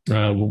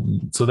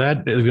 So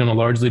that is going to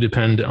largely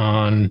depend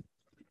on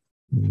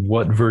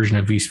what version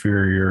of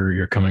vSphere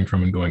you're coming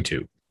from and going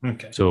to.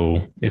 Okay.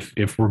 So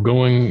if we're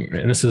going,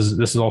 and this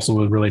is also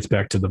what relates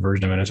back to the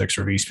version of NSX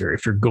or vSphere.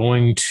 If you're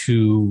going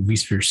to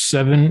vSphere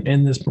 7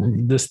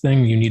 in this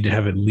thing, you need to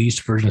have at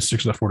least version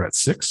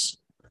 6.4.6.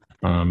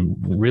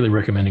 Really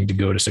recommending to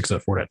go to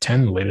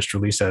 6.4.10, the latest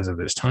release as of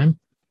this time,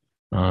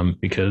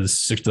 because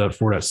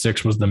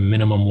 6.4.6 was the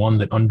minimum one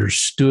that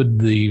understood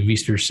the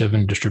vSphere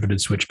 7 distributed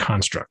switch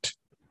construct.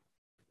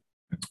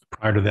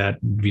 Prior to that,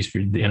 the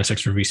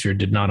NSX for vSphere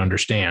did not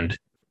understand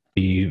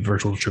the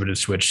virtual distributed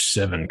switch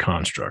 7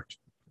 construct.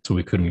 So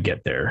we couldn't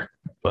get there,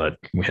 but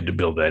we had to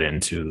build that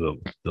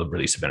into the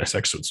release of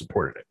NSX so it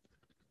supported it.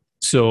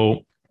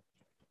 So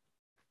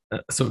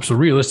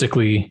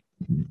realistically,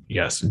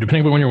 yes,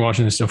 depending on when you're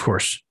watching this, of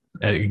course,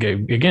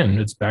 again,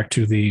 it's back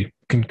to the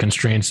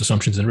constraints,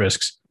 assumptions, and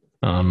risks.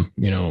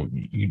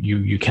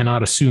 You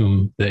cannot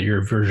assume that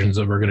your versions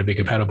are going to be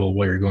compatible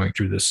while you're going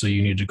through this. So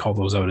you need to call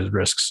those out as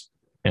risks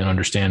and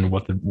understand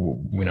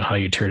how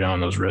you tear down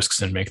those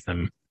risks and make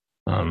them,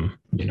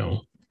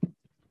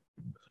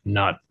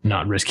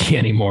 not risky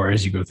anymore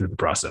as you go through the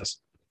process.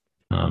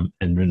 And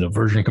the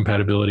version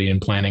compatibility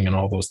and planning and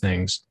all those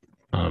things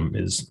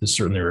is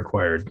certainly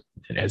required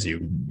as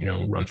you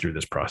run through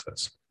this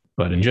process.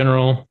 But in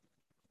general,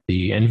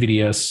 the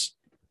NVDS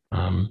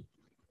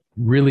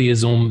really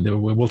is only,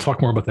 we'll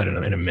talk more about that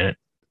in a minute,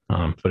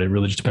 but it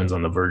really just depends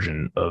on the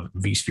version of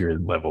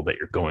vSphere level that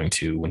you're going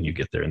to when you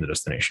get there in the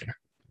destination.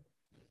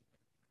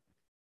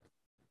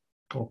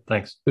 Cool.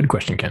 Thanks. Good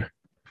question, Ken.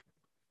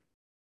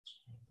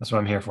 That's what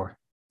I'm here for.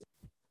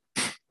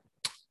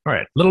 All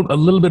right. A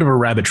little bit of a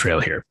rabbit trail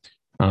here.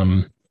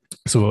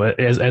 So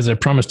as I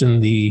promised in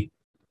the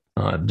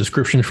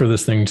description for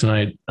this thing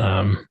tonight,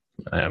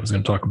 I was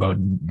going to talk about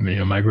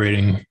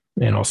migrating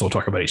and also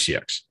talk about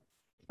HCX.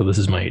 So this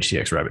is my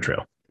HCX rabbit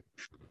trail,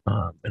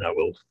 and I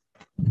will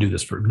doing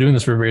this for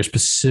a very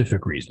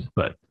specific reason.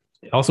 But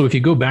also, if you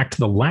go back to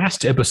the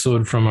last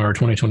episode from our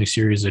 2020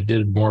 series, I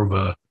did more of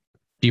a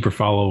deeper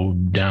follow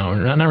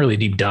down, not really a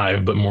deep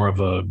dive, but more of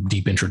a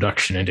deep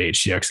introduction into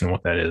HCX and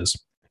what that is.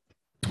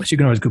 So you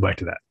can always go back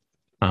to that.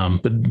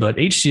 But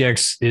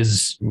HCX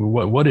is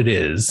what it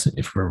is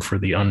for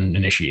the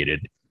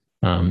uninitiated.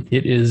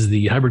 It is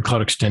the hybrid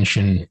cloud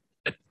extension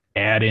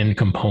add-in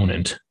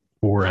component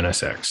for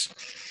NSX.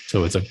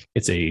 So it's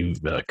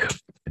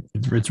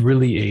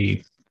really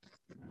a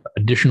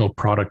additional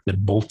product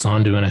that bolts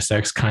onto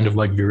NSX, kind of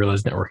like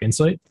vRealize Network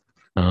Insight,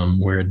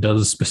 where it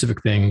does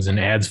specific things and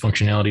adds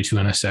functionality to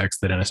NSX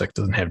that NSX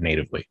doesn't have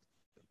natively.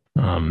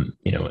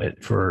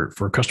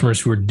 For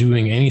customers who are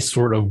doing any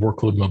sort of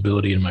workload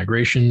mobility and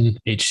migration,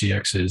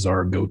 HCX is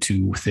our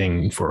go-to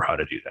thing for how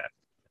to do that.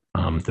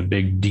 The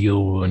big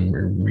deal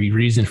and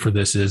reason for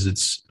this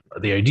is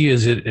the idea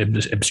is it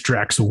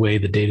abstracts away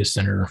the data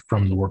center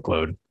from the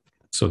workload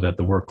so that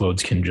the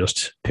workloads can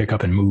just pick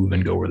up and move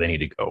and go where they need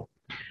to go.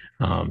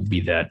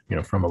 Be that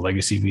from a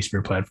legacy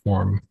vSphere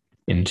platform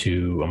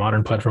into a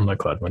modern platform like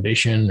Cloud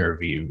Foundation or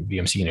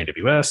VMC and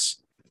AWS,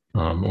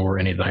 or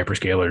any of the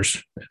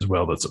hyperscalers as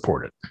well that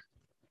support it.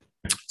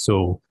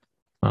 So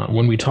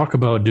when we talk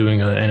about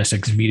doing an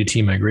NSX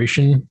V2T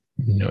migration,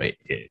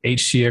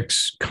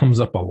 HCX comes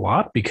up a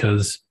lot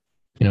because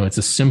it's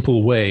a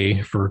simple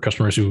way for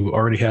customers who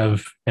already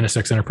have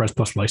NSX Enterprise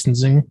Plus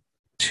licensing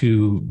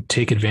to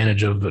take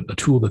advantage of a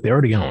tool that they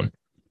already own,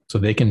 so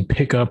they can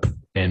pick up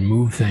and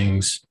move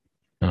things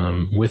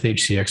with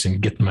HCX and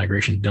get the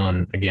migration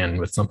done again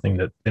with something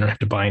that they don't have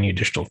to buy any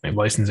additional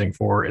licensing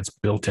for. It's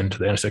built into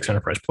the NSX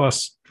Enterprise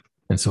Plus,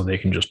 and so they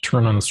can just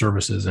turn on the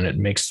services, and it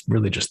makes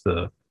really just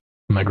the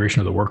migration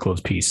of the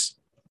workloads piece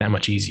that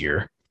much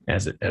easier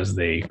as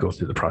they go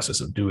through the process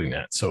of doing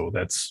that. So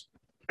that's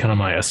kind of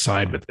my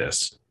aside with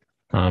this.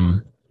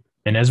 And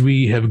as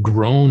we have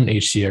grown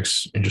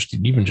HCX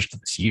and even just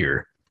this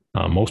year,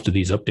 most of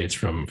these updates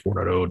from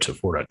 4.0 to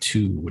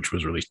 4.2, which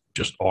was released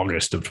just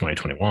August of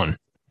 2021,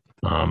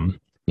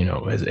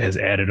 has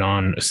added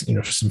on,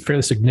 some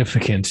fairly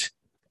significant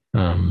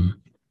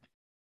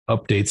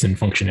updates and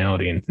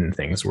functionality and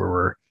things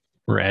where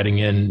we're adding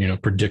in,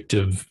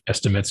 predictive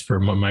estimates for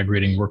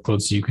migrating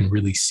workloads, so you can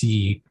really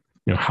see,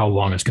 how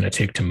long it's going to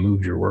take to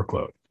move your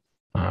workload,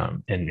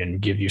 and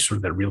give you sort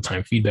of that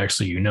real-time feedback,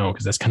 so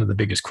because that's kind of the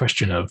biggest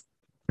question of,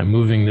 I'm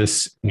moving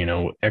this,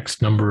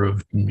 X number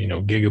of,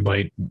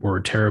 gigabyte or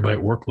terabyte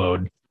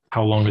workload.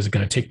 How long is it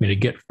going to take me to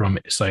get from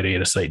site A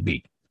to site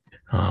B?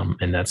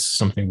 And that's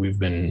something we've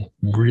been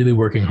really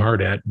working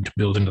hard at to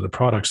build into the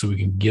product, so we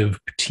can give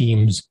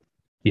teams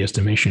the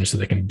estimation so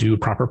they can do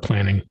proper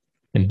planning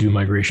and do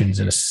migrations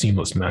in a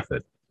seamless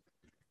method.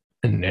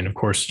 and of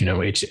course,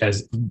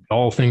 as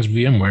all things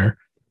VMware,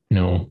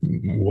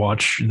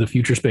 watch the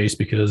future space,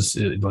 because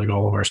like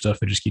all of our stuff,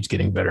 it just keeps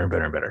getting better and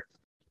better and better.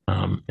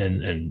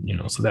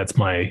 So that's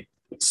my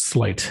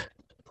slight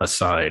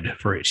aside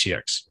for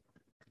HCX.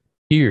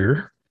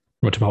 Here,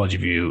 from a topology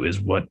view, is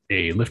what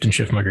a lift and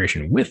shift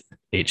migration with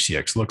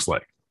HCX looks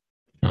like.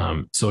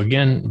 So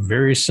again,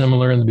 very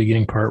similar in the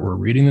beginning part. We're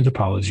reading the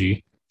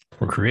topology,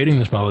 we're creating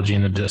the topology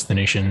in the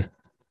destination,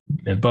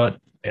 but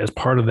as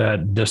part of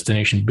that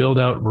destination build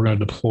out, we're going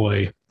to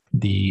deploy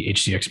the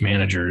HCX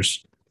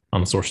managers on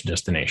the source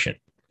destination.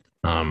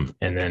 And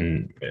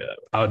then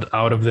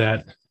out of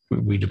that,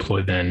 we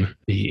deploy then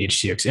the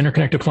HCX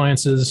interconnect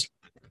appliances.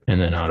 And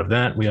then out of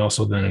that, we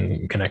also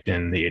then connect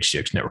in the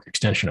HCX network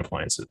extension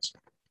appliances.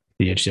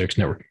 The HCX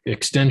network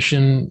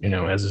extension,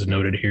 as is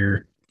noted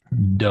here,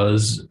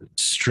 does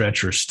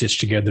stretch or stitch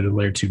together the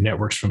layer 2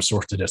 networks from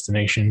source to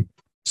destination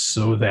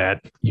so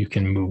that you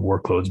can move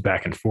workloads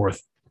back and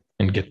forth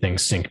and get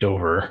things synced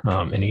over.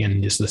 And again,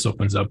 this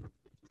opens up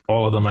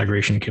all of the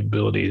migration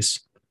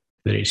capabilities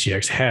that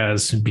HCX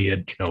has, be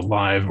it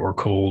live or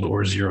cold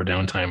or zero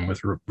downtime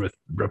with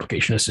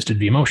replication assisted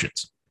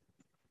vMotions.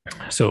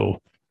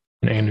 So,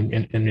 and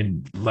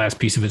the last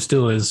piece of it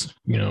still is,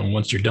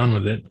 once you're done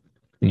with it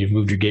and you've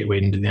moved your gateway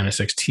into the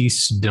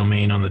NSXT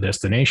domain on the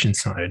destination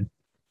side,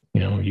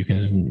 you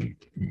can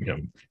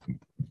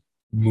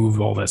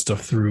move all that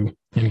stuff through.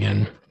 And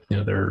again,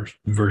 there are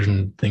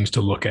version things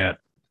to look at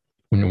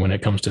when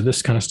it comes to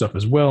this kind of stuff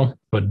as well.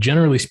 But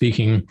generally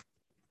speaking,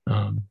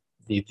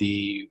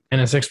 the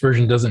NSX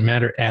version doesn't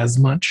matter as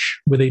much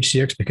with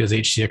HCX, because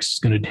HCX is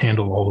going to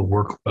handle all the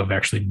work of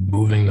actually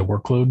moving the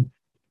workload.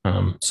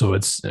 So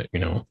it's,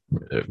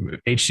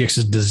 HCX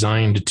is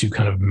designed to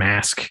kind of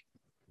mask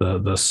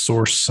the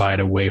source side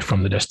away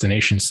from the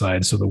destination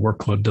side. So the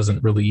workload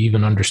doesn't really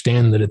even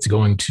understand that it's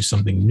going to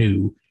something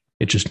new.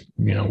 It just,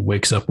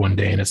 wakes up one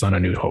day and it's on a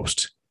new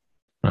host.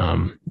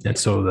 And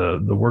so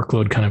the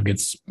workload kind of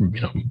gets,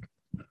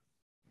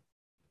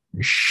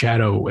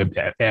 shadow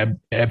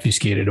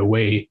obfuscated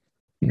away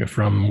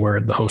from where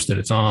the host that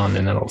it's on,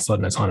 and then all of a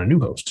sudden it's on a new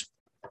host.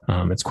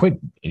 It's quite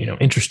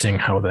interesting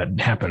how that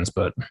happens,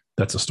 but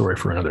that's a story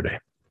for another day.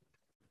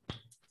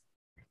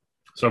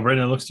 So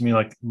Brendan, it looks to me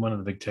like one of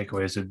the big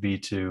takeaways would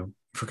be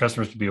for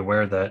customers to be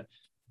aware that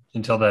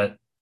until that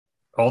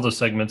all the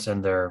segments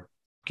and their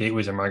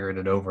gateways are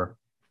migrated over,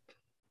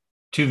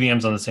 2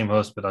 VMs on the same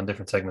host but on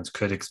different segments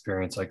could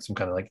experience like some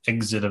kind of like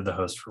exit of the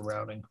host for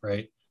routing,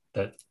 right?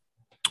 That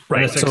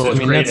right. NSX So is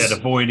great at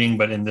avoiding,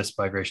 but in this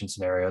migration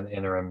scenario, the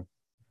interim,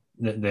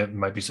 they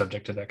might be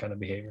subject to that kind of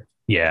behavior.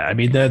 Yeah, I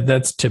mean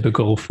that's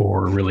typical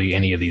for really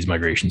any of these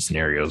migration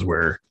scenarios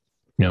where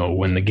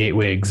when the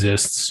gateway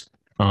exists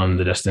on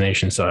the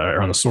destination side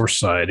or on the source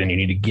side, and you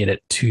need to get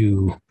it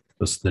to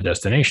the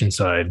destination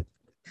side.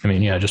 I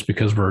mean, yeah, just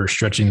because we're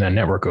stretching that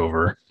network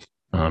over,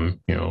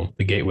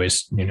 the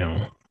gateway's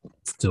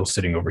still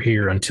sitting over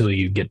here until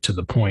you get to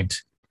the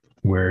point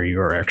where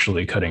you are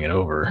actually cutting it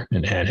over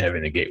and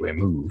having the gateway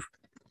move,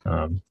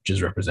 which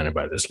is represented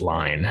by this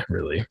line,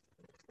 really,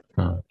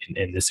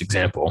 in this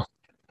example.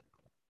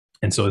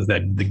 And so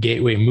that the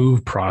gateway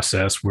move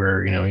process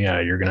where,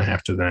 you're going to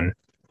have to then,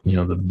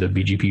 the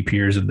BGP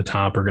peers at the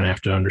top are going to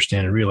have to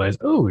understand and realize,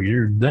 oh,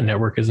 that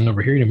network isn't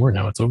over here anymore.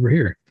 Now it's over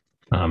here.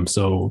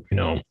 So,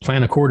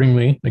 plan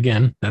accordingly.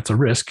 Again, that's a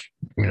risk,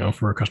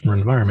 for a customer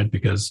environment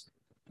because,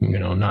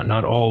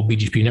 not all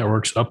BGP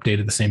networks update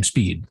at the same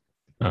speed.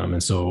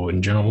 And so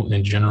in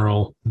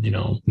general,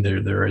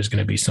 there is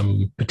going to be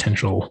some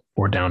potential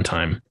for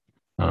downtime,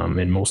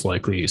 and most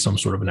likely some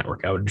sort of a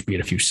network outage, be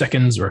it a few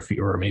seconds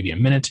or maybe a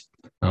minute.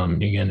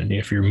 Again,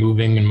 if you're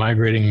moving and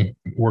migrating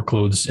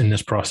workloads in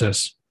this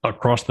process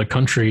across the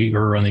country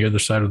or on the other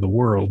side of the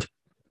world,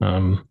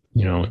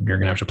 you're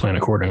going to have to plan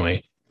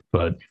accordingly.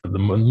 But the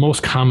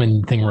most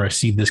common thing where I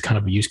see this kind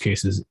of use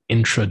case is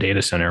intra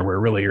data center, where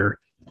really you're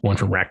going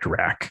from rack to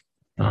rack.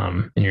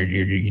 And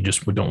you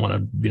just don't want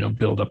to,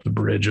 build up the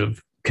bridge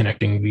of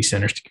connecting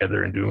vCenters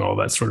together and doing all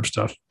that sort of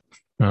stuff.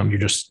 You're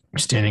just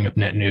standing up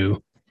net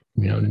new,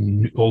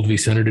 old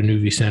vCenter to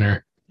new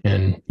vCenter,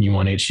 and you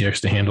want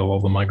HCX to handle all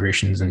the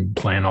migrations and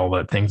plan all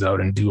that things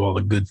out and do all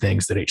the good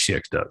things that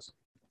HCX does.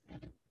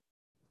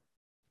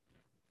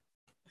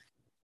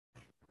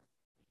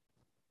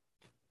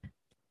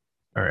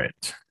 All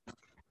right.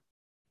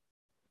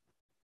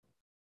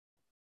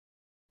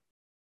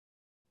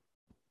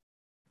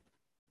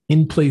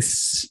 In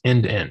place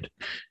end to end.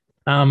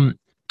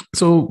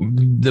 So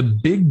the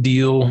big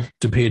deal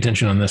to pay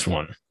attention on this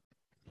one,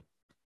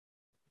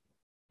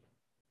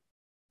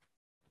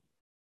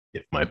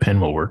 if my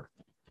pen will work,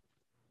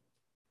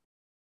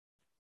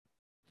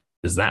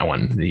 is that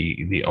one.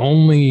 The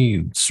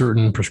only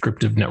certain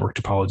prescriptive network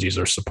topologies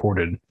are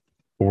supported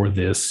for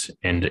this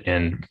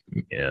end-to-end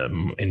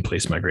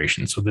in-place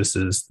migration. So this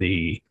is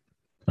the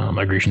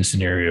migration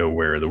scenario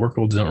where the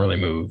workloads don't really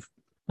move.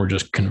 We're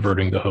just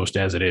converting the host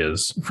as it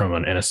is from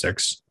an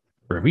NSX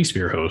or a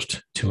vSphere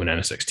host to an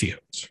NSXT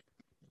host.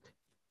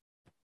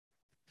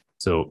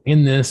 So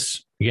in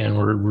this, again,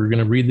 we're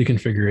going to read the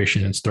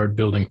configuration and start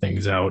building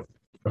things out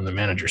from the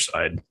manager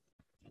side.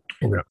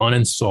 We're going to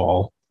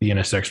uninstall the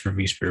NSX for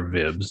vSphere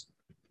VIBs,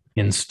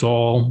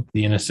 install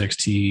the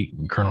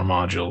NSXT kernel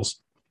modules,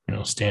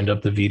 stand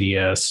up the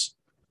VDS,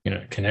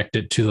 connect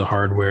it to the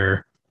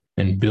hardware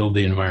and build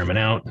the environment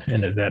out.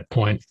 And at that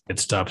point, it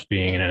stops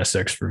being an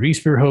NSX for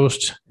vSphere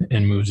host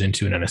and moves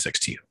into an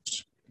NSXT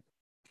host.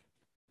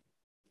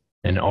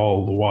 And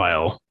all the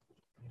while,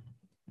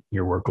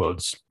 your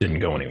workloads didn't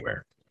go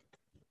anywhere.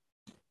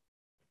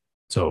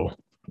 So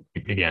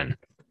again,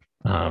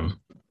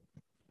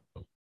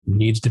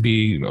 needs to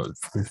be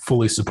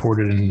fully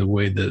supported in the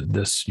way that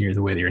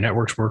the way that your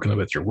networks work and the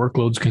way that your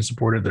workloads can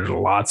support it. There's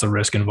lots of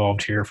risk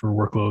involved here for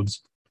workloads,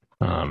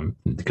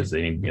 because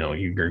they need,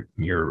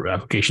 your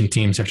application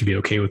teams have to be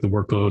okay with the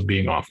workload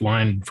being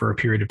offline for a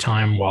period of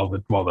time while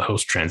the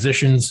host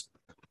transitions,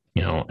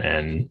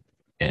 and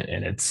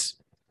it's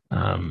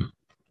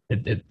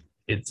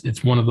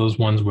it's one of those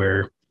ones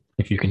where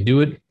if you can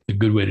do it, a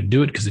good way to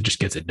do it because it just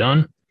gets it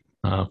done.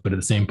 But at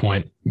the same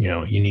point,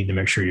 you need to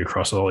make sure you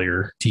cross all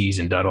your T's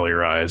and dot all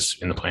your I's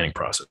in the planning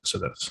process. So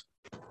that's.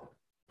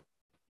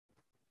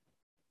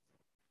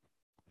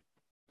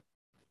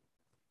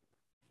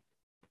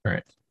 All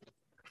right.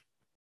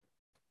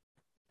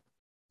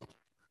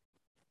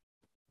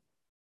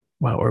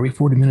 Wow, are we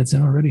 40 minutes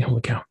in already?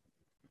 Holy cow.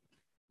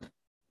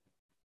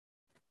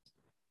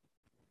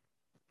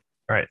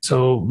 All right,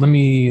 so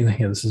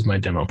this is my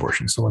demo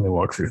portion. So let me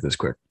walk through this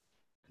quick.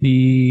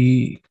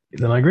 The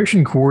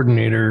migration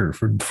coordinator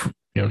for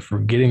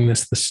getting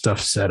this stuff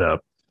set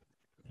up.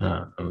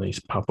 Let me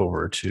pop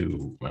over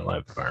to my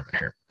live environment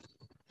here.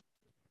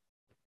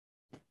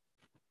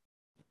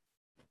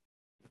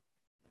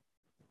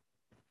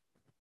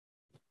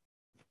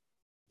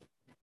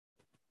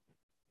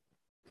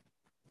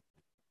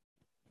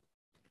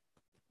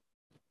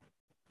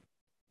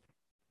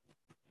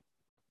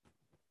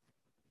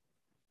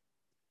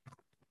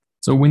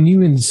 So when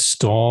you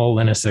install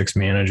NSX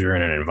Manager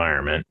in an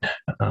environment,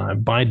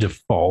 by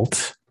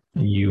default,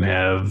 you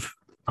have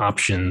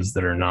options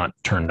that are not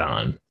turned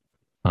on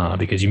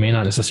because you may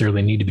not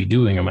necessarily need to be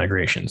doing a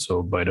migration.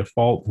 So by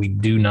default, we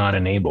do not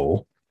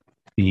enable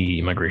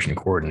the migration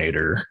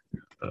coordinator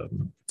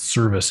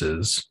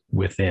services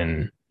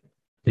within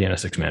the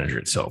NSX Manager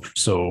itself.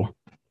 So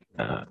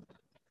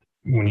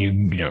when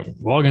you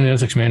log into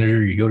NSX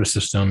Manager, you go to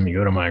System, you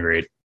go to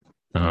Migrate.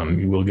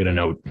 You will get a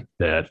note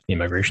that the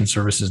migration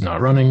service is not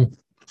running,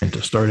 and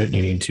to start it,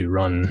 you need to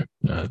run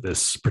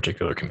this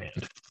particular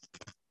command.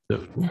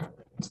 So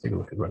let's take a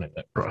look at running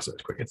that process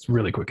quick. It's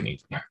really quick and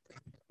easy.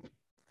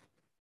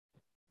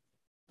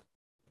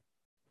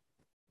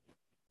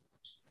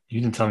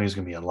 You didn't tell me it was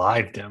going to be a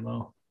live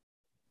demo.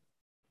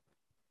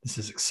 This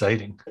is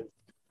exciting.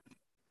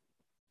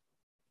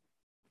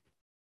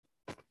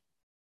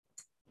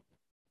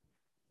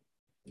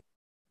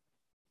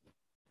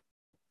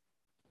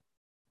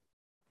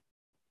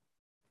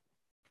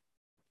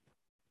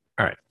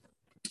 All right.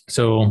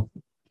 So,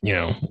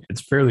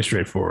 it's fairly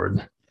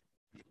straightforward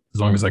as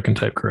long as I can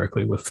type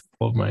correctly with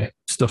all of my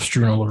stuff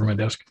strewn all over my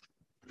desk.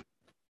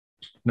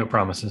 No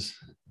promises.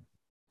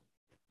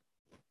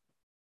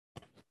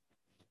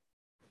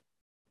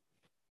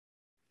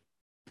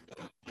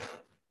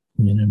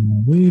 And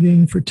I'm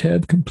waiting for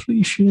tab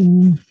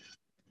completion.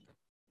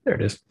 There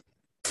it is.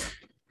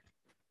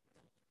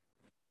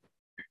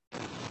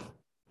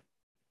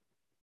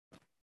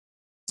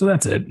 So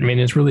that's it. I mean,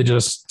 it's really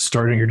just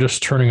starting. You're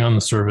just turning on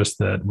the service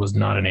that was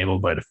not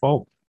enabled by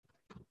default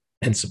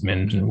and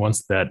submit. And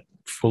once that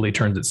fully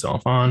turns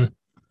itself on,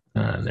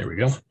 there we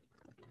go.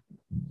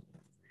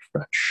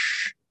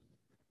 Refresh.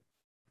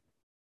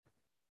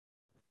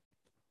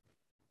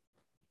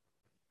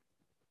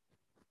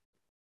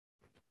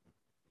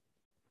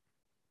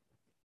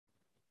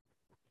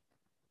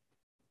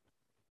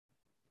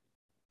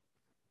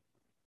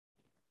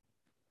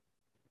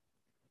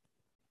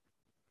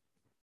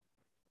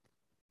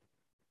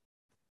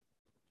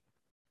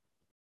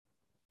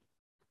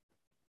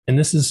 And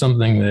this is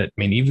something that,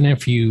 I mean, even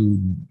if you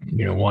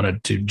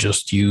wanted to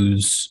just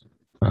use,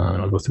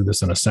 I'll go through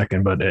this in a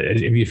second, but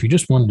if you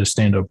just wanted to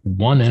stand up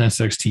one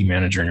NSXT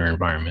manager in your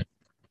environment,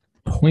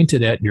 point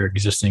it at your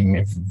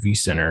existing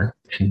vCenter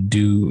and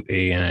do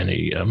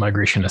a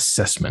migration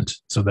assessment.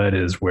 So that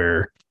is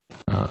where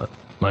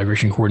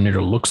migration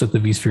coordinator looks at the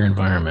vSphere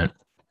environment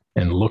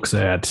and looks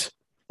at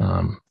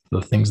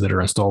the things that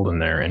are installed in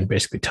there and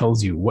basically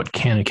tells you what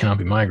can and cannot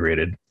be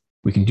migrated.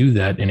 We can do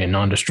that in a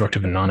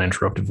non-destructive and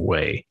non-interruptive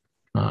way.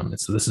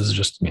 So this is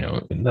just,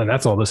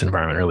 that's all this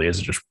environment really is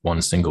just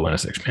one single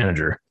NSX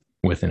manager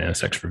with an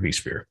NSX for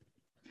vSphere.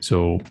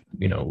 So,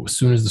 as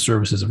soon as the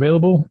service is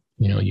available,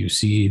 you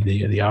see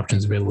the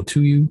options available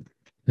to you.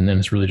 And then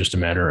it's really just a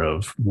matter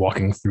of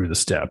walking through the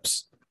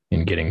steps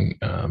and getting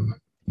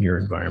your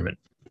environment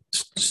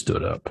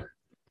stood up.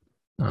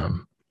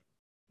 I'm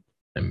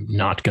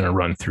not going to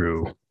run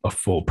through a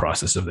full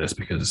process of this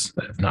because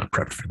I've not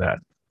prepped for that.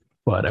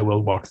 But I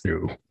will walk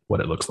through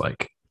what it looks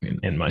like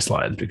in my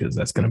slides because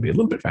that's going to be a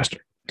little bit faster.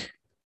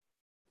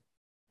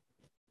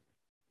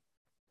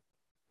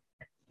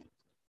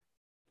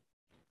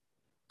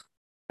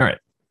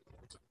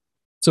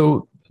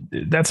 So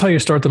that's how you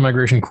start the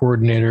migration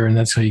coordinator, and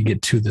that's how you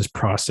get to this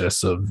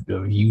process of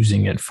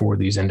using it for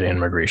these end-to-end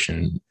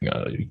migration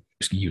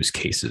use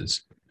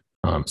cases.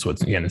 So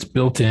it's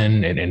built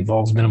in. It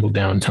involves minimal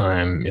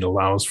downtime. It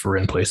allows for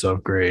in-place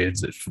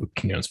upgrades.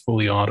 It's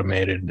fully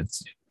automated.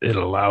 It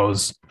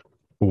allows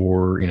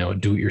for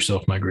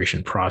do-it-yourself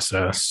migration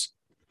process.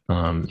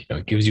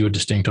 It gives you a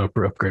distinct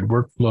upgrade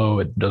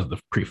workflow. It does the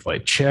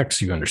pre-flight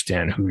checks. You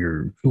understand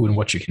who and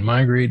what you can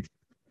migrate.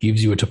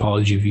 Gives you a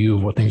topology view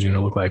of what things are going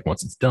to look like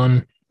once it's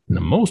done. And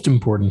the most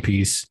important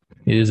piece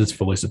is it's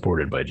fully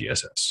supported by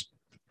GSS.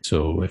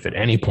 So if at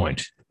any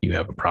point you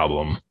have a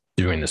problem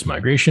doing this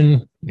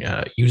migration,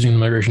 using the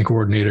migration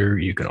coordinator,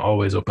 you can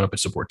always open up a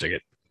support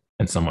ticket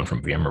and someone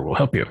from VMware will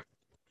help you.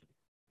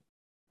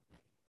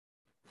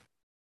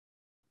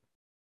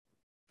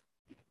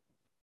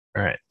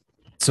 All right.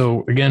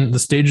 So again, the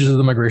stages of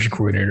the migration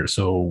coordinator.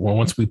 So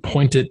once we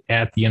point it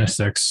at the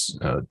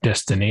NSX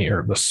destiny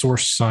or the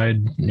source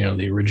side,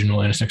 the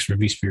original NSX for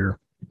vSphere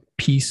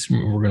piece,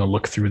 we're going to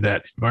look through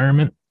that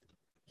environment,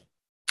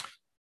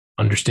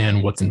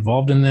 understand what's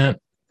involved in that,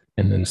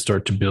 and then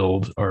start to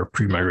build our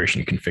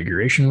pre-migration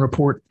configuration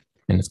report.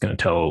 And it's going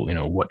to tell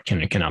what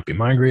can and cannot be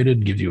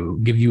migrated, give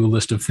you a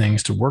list of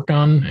things to work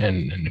on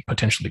and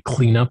potentially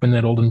clean up in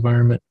that old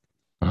environment.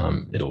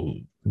 It'll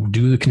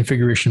do the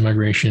configuration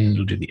migration,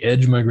 it'll do the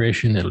edge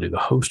migration, it'll do the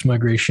host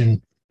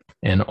migration,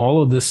 and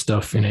all of this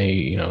stuff in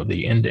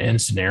the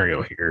end-to-end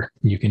scenario here,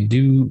 you can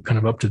do kind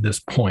of up to this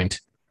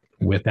point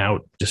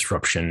without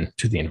disruption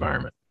to the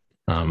environment.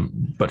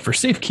 But for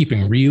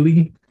safekeeping,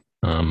 really,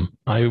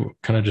 I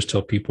kind of just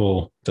tell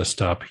people to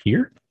stop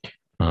here.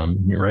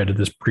 You're right at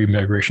this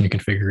pre-migration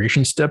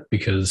configuration step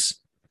because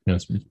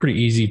it's pretty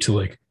easy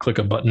to click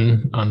a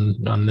button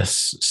on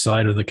this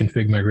side of the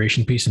config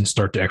migration piece and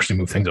start to actually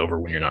move things over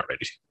when you're not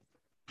ready to.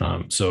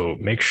 So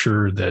make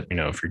sure that,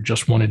 if you're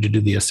just wanted to do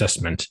the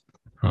assessment,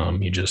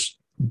 you just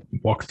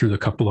walk through the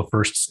couple of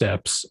first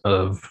steps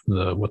of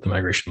what the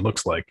migration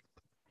looks like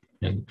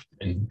and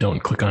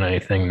don't click on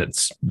anything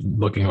that's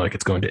looking like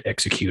it's going to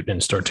execute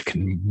and start to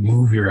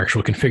move your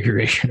actual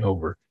configuration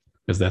over,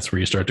 because that's where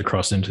you start to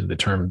cross into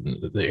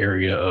the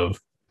area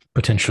of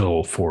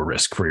potential for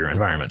risk for your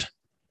environment.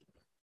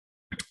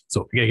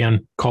 So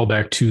again, call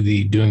back to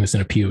doing this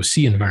in a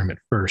POC environment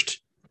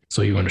first,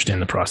 so you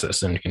understand the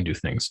process and you can do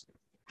things.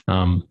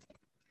 And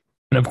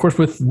of course,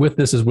 with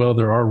this as well,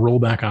 there are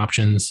rollback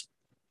options.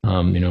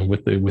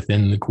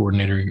 Within the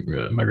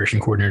coordinator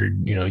migration coordinator,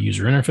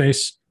 user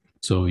interface.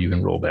 So you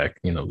can roll back,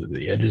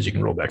 the edges. You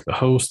can roll back the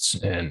hosts,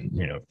 and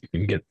you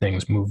can get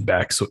things moved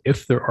back. So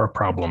if there are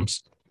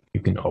problems,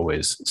 you can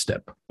always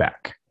step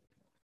back.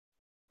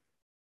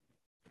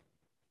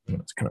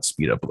 Let's kind of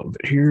speed up a little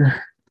bit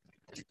here.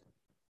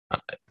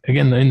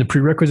 Again, in the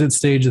prerequisite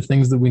stage, the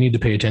things that we need to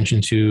pay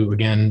attention to,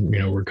 again,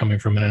 we're coming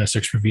from an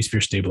NSX for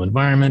vSphere stable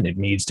environment. It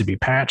needs to be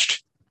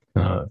patched.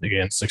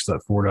 Again,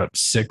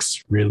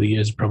 6.4.6 really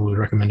is probably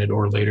recommended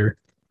or later.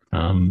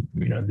 The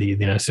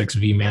NSX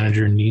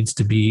vManager needs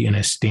to be in a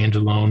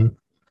standalone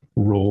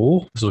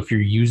role. So if you're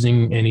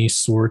using any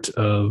sort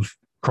of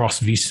cross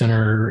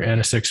vCenter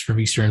NSX for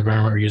vSphere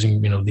environment, or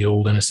using, the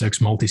old NSX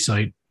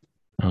multi-site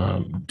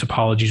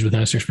topologies with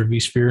NSX for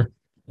vSphere,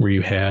 where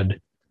you had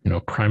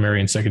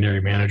primary and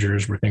secondary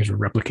managers where things were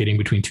replicating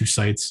between two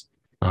sites.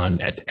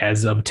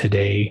 As of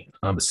today,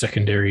 the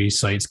secondary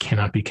sites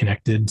cannot be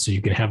connected. So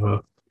you can have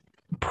a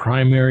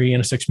primary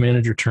NSX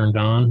manager turned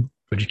on,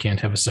 but you can't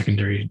have a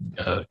secondary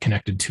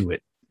connected to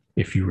it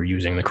if you were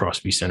using the cross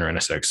vCenter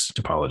NSX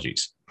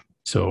topologies.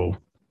 So,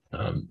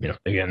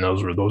 again,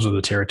 those are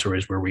the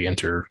territories where we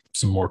enter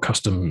some more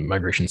custom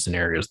migration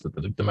scenarios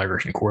that the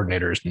migration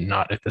coordinator is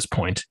not at this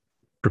point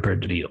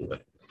prepared to deal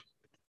with.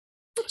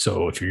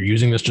 So if you're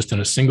using this just in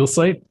a single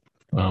site,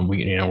 we're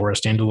a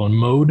standalone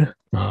mode.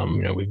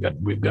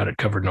 We've got it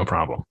covered, no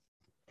problem.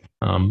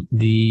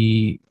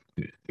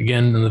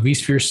 Again, on the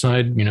vSphere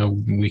side,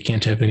 we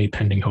can't have any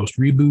pending host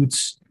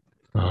reboots,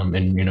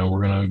 and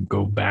we're going to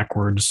go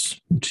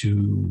backwards to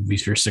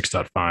vSphere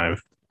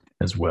 6.5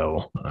 as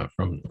well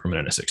from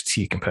an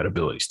NSXT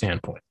compatibility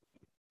standpoint.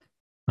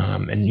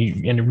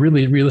 And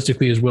really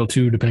realistically as well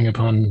too, depending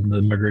upon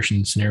the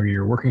migration scenario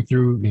you're working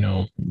through,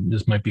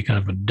 this might be kind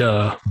of a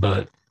duh,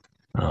 but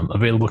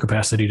available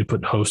capacity to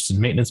put hosts in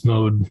maintenance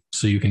mode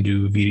so you can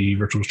do VD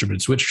virtual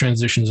distributed switch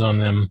transitions on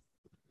them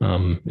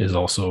is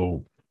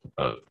also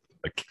a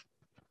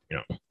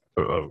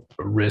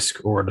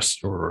risk or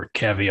a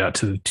caveat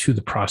to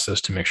the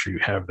process to make sure you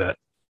have that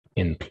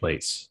in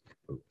place.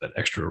 That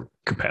extra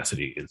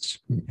capacity is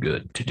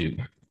good to do.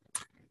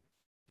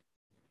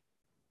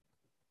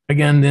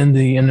 Again,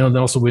 then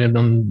also we have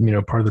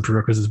done, part of the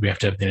prerequisites, we have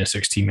to have the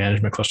NSXT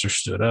management cluster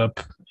stood up,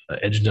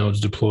 edge nodes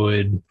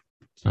deployed,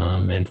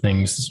 and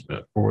things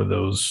for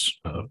those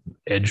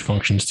edge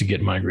functions to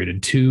get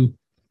migrated to.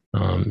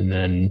 And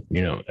then,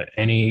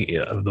 any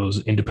of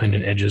those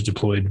independent edges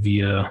deployed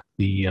via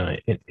the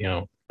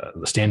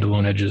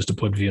standalone edges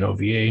deployed via an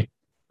OVA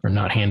are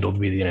not handled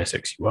via the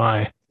NSX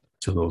UI.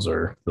 So those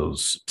are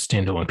those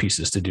standalone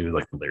pieces to do,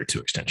 like the layer 2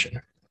 extension.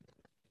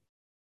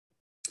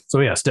 So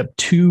yeah, step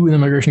 2 in the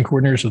migration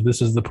coordinator. So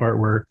this is the part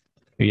where,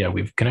 yeah,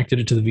 we've connected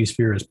it to the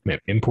vSphere, has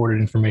imported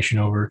information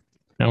over.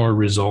 Now we're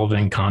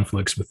resolving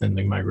conflicts within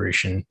the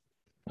migration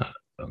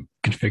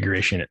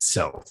configuration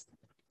itself.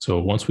 So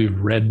once we've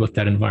read what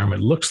that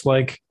environment looks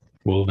like,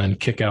 we'll then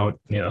kick out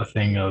a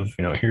thing of,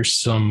 here's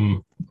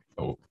some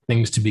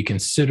things to be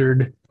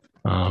considered.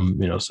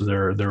 So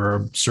there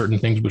are certain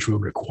things which will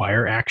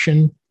require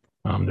action.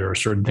 There are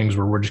certain things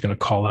where we're just going to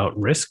call out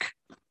risk,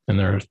 and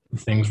there are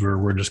things where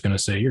we're just going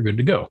to say you're good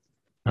to go.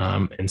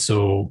 And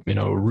so,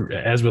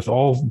 as with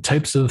all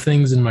types of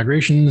things in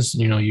migrations,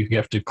 you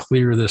have to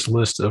clear this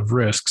list of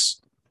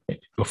risks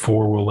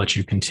before we'll let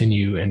you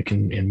continue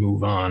and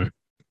move on.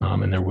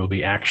 And there will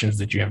be actions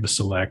that you have to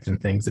select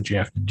and things that you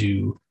have to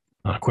do,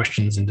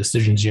 questions and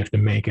decisions you have to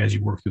make as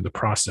you work through the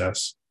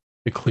process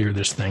to clear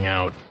this thing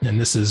out. And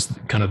this is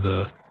kind of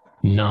the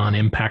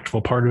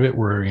non-impactful part of it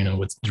where,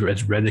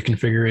 it's read the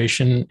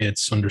configuration,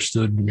 it's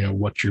understood,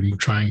 what you're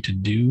trying to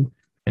do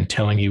and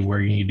telling you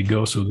where you need to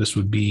go. So this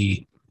would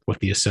be what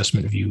the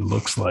assessment view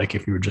looks like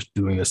if you were just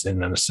doing this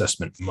in an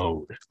assessment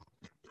mode.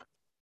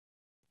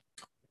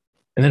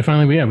 And then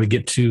finally, we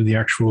get to the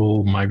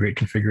actual migrate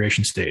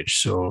configuration stage.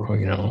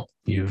 So,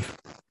 you've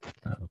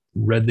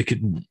read the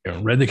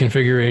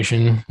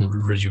configuration,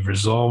 you've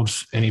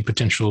resolved any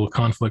potential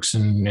conflicts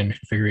and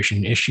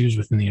configuration issues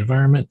within the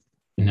environment.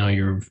 And now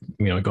you're,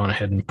 gone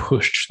ahead and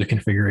pushed the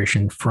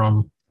configuration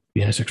from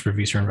the NSX for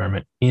vSphere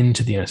environment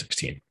into the NSX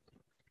team.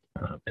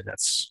 And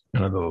that's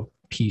kind of the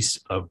piece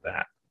of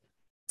that.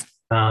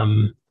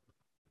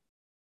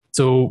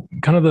 So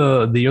kind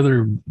of the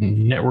other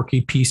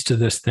networky piece to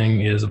this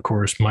thing is, of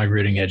course,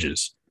 migrating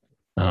edges.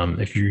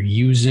 If you're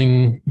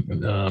using,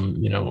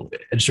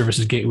 edge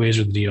services gateways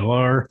or the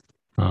DLR,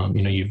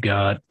 you've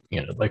got,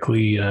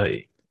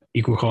 likely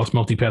equal cost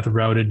multipath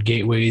routed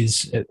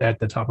gateways at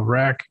the top of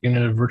rack in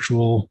a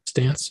virtual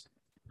stance.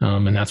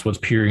 And that's what's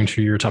peering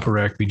to your top of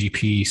rack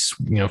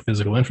BGP,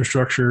 physical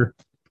infrastructure.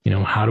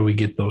 How do we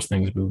get those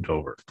things moved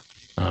over?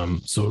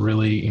 So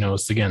really,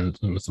 it's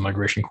the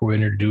migration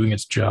coordinator doing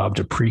its job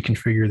to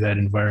pre-configure that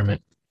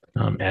environment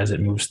as it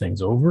moves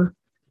things over.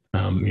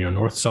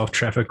 North-south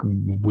traffic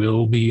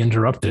will be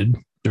interrupted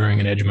during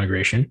an edge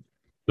migration.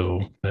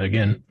 So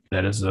again,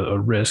 that is a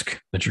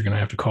risk that you're going to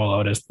have to call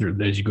out as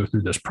you go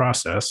through this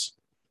process.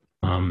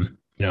 And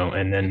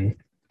then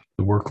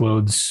the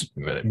workloads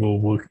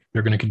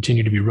they're going to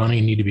continue to be running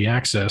and need to be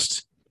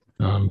accessed.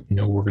 We're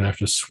going to have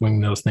to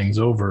swing those things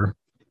over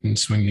and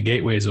swing the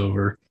gateways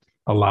over.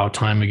 Allow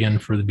time again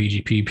for the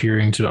BGP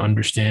peering to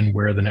understand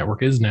where the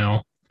network is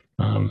now,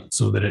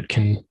 so that it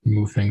can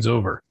move things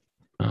over.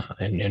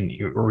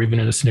 Or even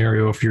in a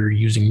scenario, if you're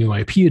using new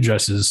IP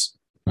addresses,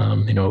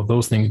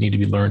 those things need to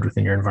be learned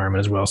within your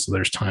environment as well. So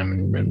there's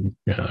time and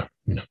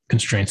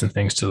constraints and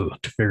things to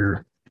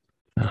figure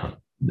the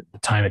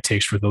time it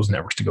takes for those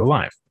networks to go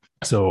live.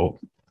 So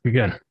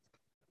again,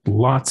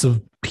 lots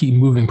of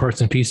moving parts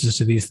and pieces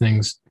to these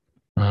things,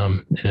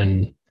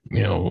 and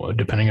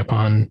depending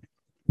upon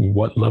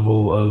what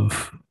level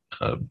of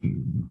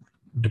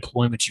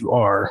deployment you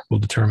are will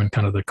determine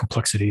kind of the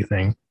complexity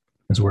thing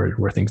is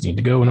where things need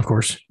to go. And of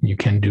course, you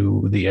can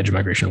do the edge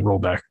migration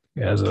rollback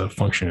as a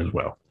function as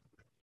well.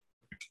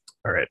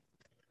 All right.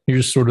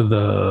 Here's sort of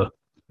the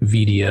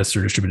VDS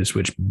or distributed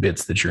switch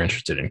bits that you're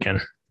interested in, Ken.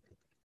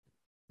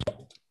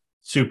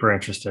 Super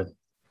interested.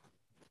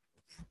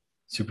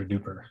 Super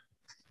duper.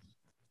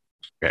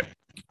 Okay.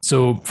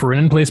 So for an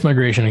in-place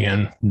migration,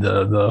 again,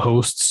 the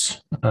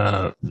hosts,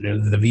 the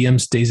VM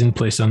stays in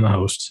place on the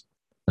host.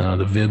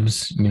 The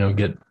VIBs,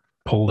 get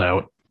pulled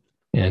out,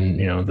 and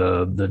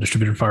the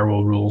distributed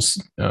firewall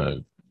rules,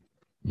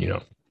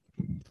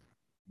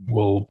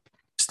 will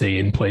stay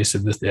in place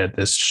at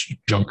this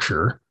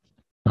juncture.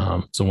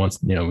 So once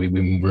we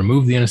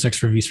remove the NSX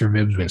for vSphere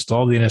VIBs, we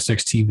install the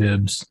NSXT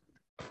VIBs,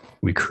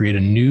 we create a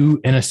new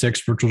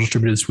NSX virtual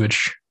distributed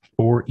switch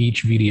for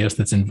each VDS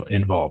that's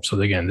involved. So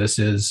again, this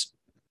is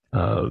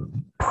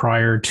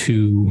prior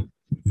to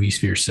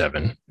vSphere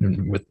 7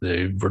 with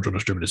the virtual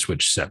distributed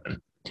switch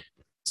 7.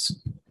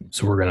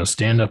 So we're going to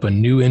stand up a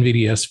new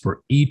NVDS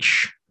for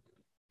each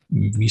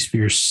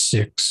vSphere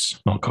 6,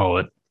 I'll call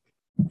it,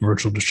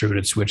 virtual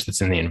distributed switch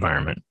that's in the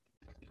environment.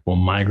 We'll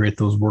migrate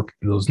those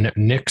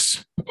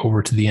NICs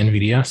over to the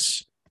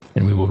NVDS,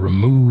 and we will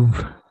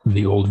remove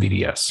the old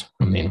VDS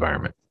from the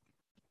environment.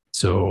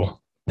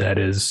 So that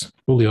is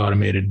fully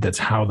automated. That's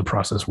how the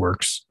process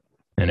works.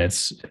 And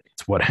it's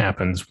what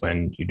happens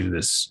when you do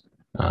this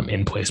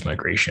in-place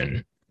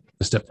migration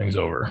to step things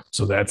over.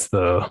 So that's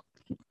the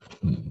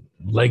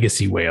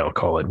legacy way, I'll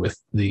call it, with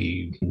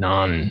the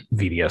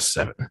non-VDS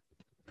 7.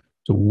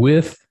 So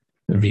with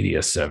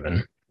VDS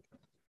 7,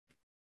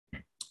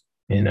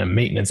 in a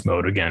maintenance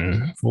mode,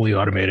 again, fully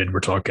automated, we're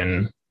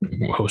talking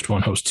host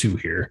 1, host 2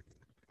 here.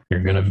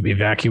 You're going to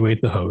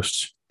evacuate the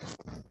host,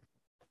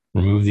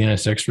 remove the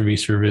NSX for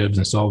vSphere VIBs,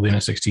 install the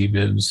NSXT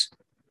VIBs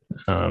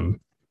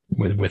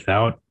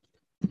without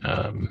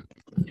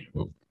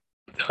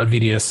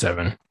VDS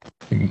 7.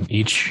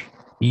 Each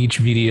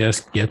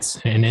VDS gets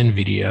an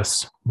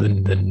NVDS. The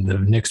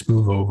NICs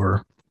move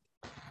over.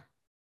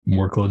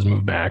 workloads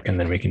move back, and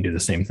then we can do the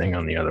same thing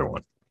on the other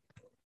one.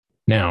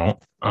 Now,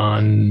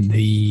 let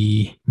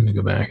me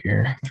go back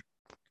here.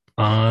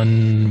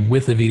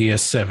 With the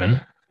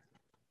VDS7,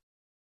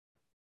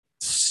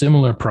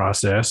 similar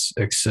process,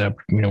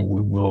 except, we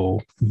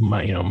will,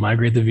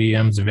 migrate the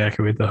VMs,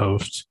 evacuate the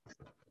host,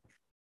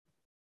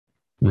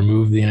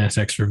 remove the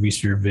NSX for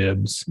vSphere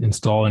VIBs,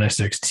 install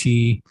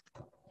NSXT,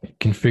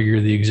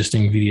 configure the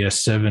existing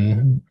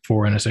VDS7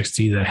 for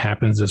NSXT. That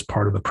happens as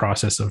part of the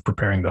process of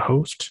preparing the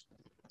host.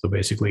 So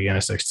basically,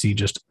 NSXT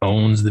just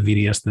owns the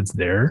VDS that's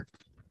there.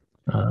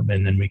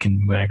 And then we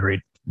can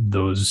migrate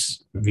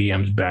those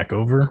VMs back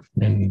over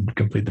and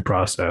complete the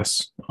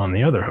process on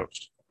the other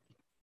host.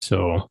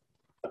 So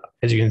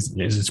as you can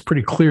see, it's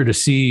pretty clear to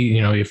see,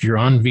 if you're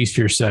on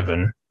vSphere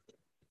 7,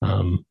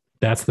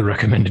 that's the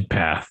recommended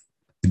path.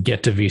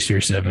 Get to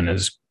vSphere 7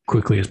 as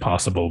quickly as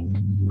possible,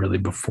 really,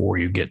 before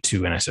you get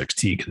to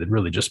NSXT, because it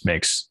really just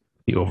makes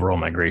the overall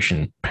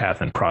migration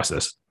path and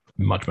process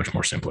much, much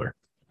more simpler.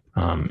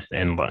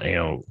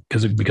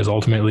 Because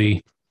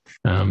ultimately,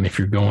 if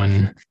you're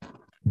going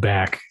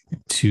back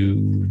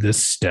to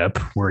this step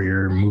where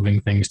you're moving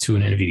things to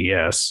an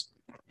NVDS,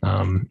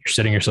 you're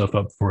setting yourself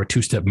up for a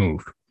two-step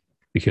move,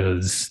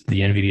 because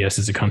the NVDS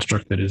is a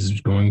construct that is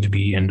going to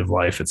be end of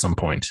life at some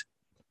point.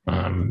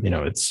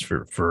 It's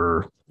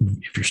for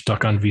if you're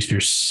stuck on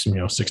vSphere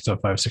 6.5,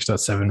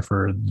 6.7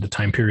 for the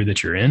time period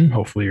that you're in,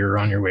 hopefully you're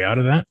on your way out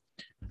of that.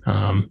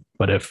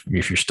 But if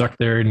you're stuck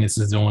there and this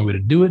is the only way to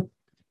do it,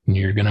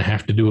 you're going to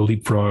have to do a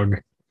leapfrog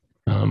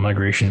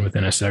migration with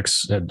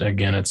NSX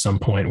again at some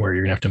point, where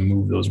you're going to have to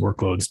move those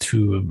workloads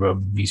to a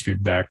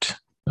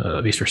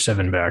vSphere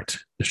 7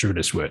 backed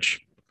distributed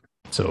switch.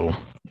 So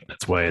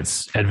that's why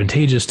it's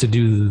advantageous to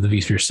do the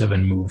vSphere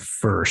 7 move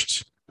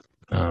first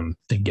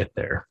to get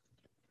there.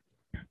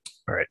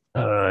 All right,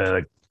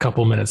 a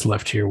couple minutes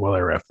left here while I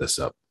wrap this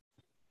up.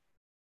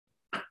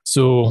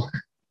 So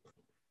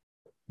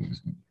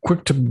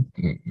quick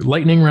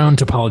lightning round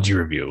topology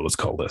review, let's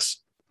call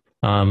this.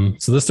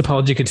 So this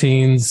topology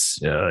contains,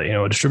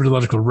 a distributed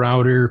logical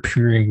router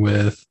pairing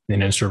with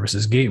an edge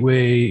services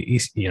gateway.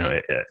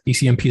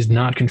 ECMP is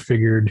not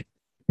configured.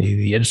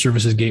 The edge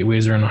services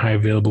gateways are in a high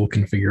available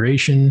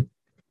configuration.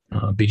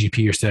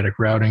 BGP or static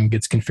routing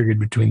gets configured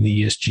between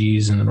the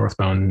ESGs and the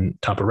northbound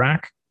top of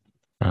rack.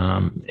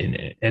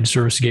 An edge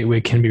service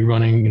gateway can be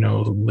running,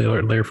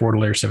 layer 4 to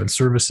layer 7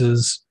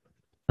 services.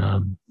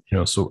 And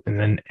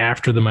then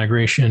after the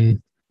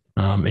migration,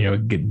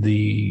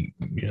 the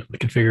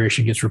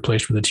configuration gets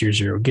replaced with a tier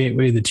 0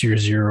 gateway, the tier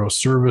 0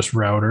 service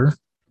router,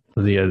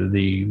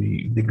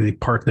 the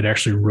part that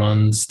actually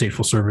runs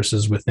stateful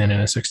services within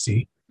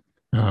NSXT,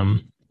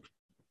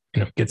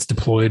 gets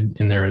deployed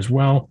in there as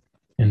well.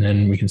 And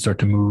then we can start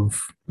to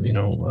move,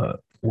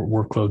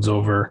 workloads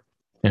over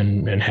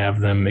and have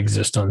them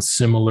exist on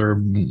similar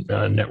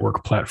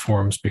network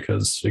platforms,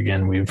 because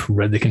again, we've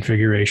read the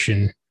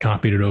configuration,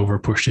 copied it over,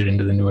 pushed it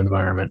into the new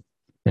environment,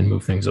 and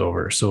moved things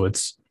over. So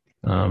it's,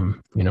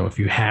 if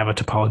you have a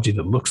topology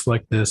that looks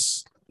like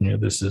this,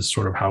 this is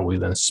sort of how we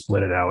then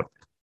split it out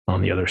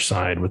on the other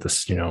side with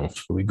this, so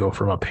we go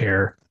from a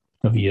pair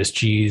of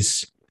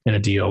ESGs and a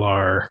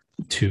DLR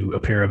to a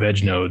pair of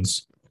edge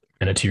nodes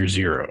and a tier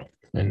 0.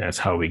 And that's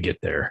how we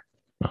get there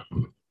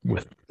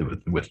with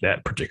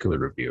that particular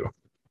review.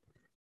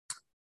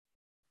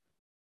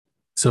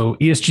 So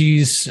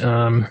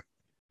ESGs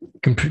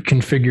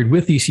configured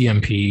with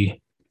ECMP,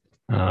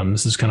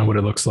 this is kind of what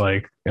it looks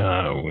like,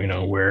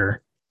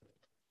 where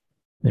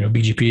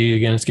BGP,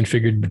 again, is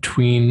configured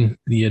between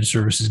the edge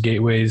services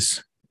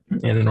gateways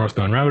and the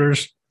northbound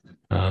routers.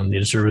 The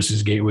edge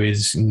services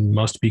gateways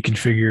must be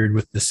configured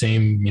with the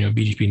same,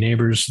 BGP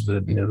neighbors.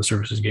 The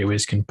services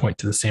gateways can point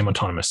to the same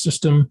autonomous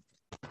system.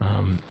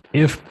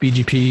 If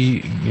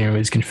BGP,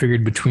 is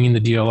configured between the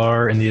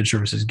DLR and the edge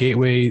services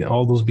gateway,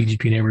 all those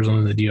BGP neighbors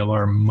on the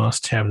DLR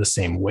must have the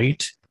same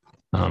weight.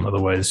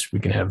 Otherwise, we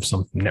can have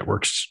some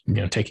networks,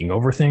 taking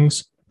over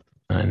things.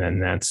 And then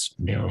that's,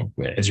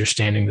 as you're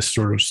standing this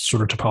sort of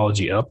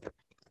topology up,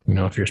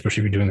 especially if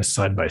you're doing this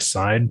side by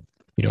side,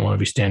 you don't want to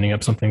be standing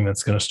up something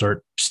that's going to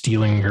start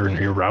stealing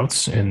your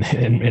routes and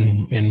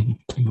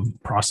the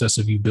process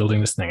of you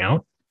building this thing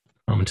out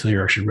until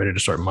you're actually ready to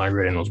start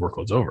migrating those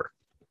workloads over.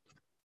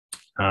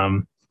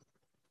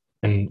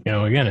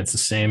 Again, it's the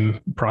same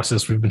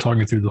process we've been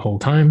talking through the whole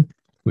time.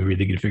 We read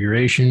the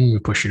configuration, we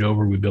push it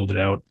over, we build it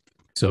out.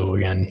 So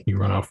again, you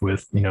run off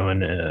with,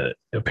 a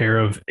pair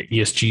of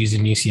ESGs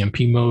in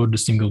ECMP mode, a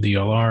single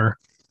DLR,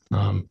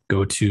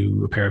 go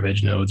to a pair of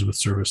edge nodes with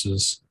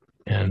services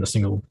and a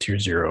single tier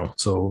 0.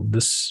 So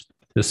this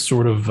is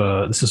sort of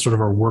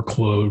our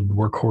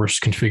workhorse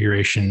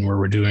configuration where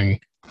we're doing,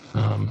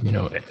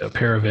 a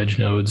pair of edge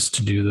nodes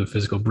to do the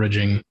physical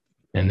bridging,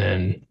 and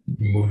then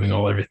moving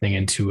everything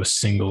into a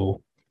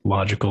single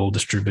logical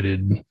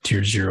distributed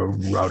tier 0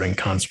 routing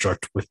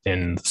construct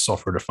within the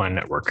software defined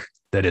network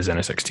that is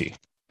NSXT.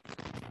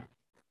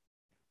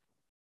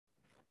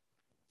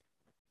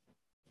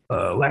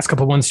 Last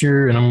couple of ones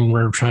here, and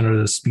we're trying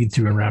to speed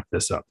through and wrap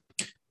this up.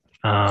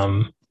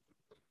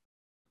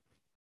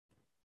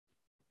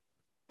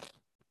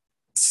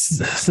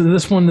 So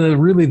this one,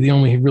 really the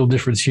only real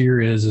difference here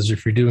is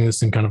if you're doing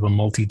this in kind of a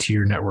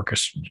multi-tier network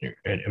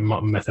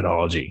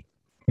methodology.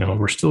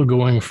 We're still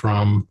going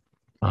from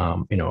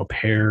a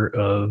pair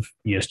of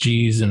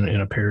ESGs and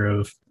a pair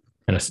of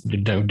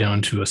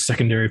down to a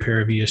secondary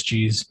pair of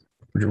ESGs.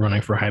 We're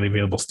running for highly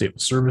available stable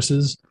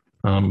services.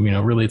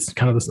 Really it's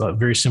kind of this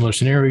very similar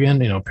scenario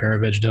again. A pair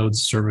of edge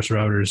nodes, service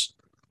routers,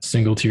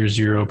 single tier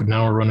 0, but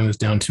now we're running this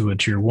down to a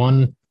tier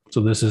 1. So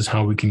this is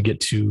how we can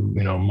get to,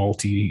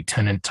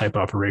 multi-tenant type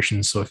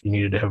operations. So if you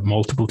needed to have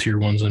multiple tier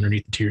 1s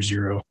underneath the tier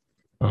 0,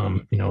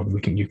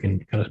 you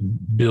can kind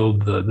of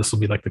build this will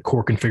be like the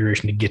core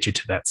configuration to get you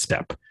to that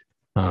step.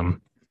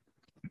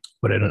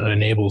 But it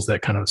enables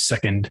that kind of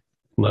second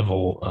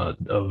level of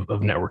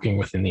networking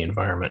within the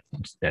environment,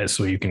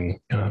 so you can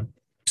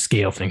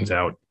scale things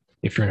out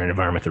if you're in an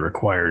environment that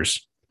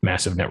requires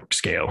massive network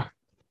scale.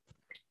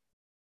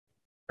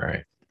 All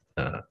right.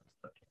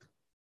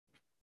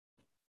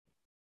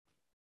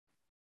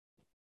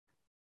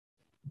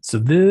 So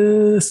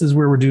this is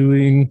where we're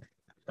doing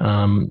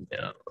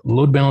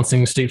load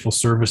balancing stateful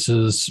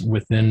services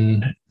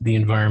within the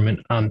environment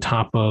on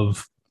top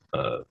of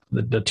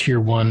the tier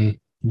 1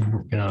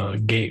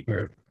 gate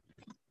or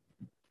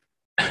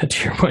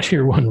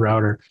tier one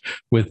router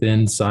within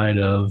inside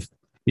of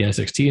the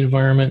NSXT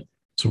environment.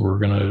 So we're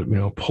going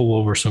to pull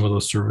over some of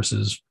those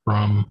services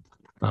from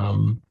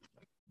the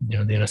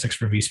NSX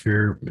for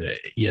vSphere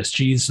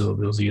ESGs. So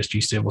those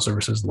ESG stable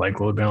services like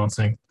load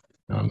balancing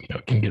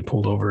can get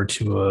pulled over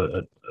to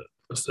a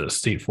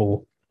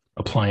stateful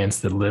appliance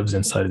that lives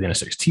inside of the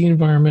NSXT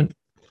environment.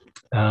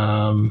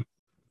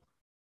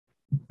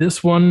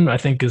 This one I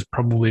think is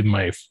probably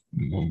my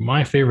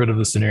favorite of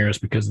the scenarios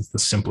because it's the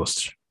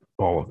simplest of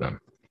all of them.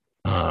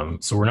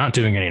 So we're not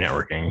doing any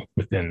networking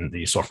within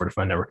the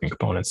software-defined networking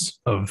components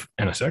of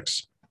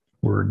NSX.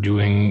 We're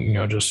doing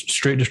just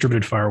straight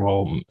distributed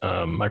firewall,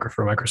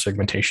 micro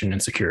segmentation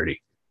and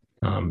security.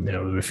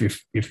 If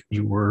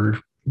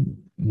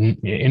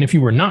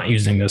you were not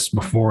using this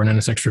before an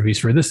NSX for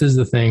vSphere, this is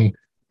the thing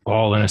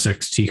all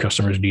NSXT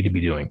customers need to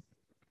be doing.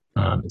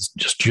 It's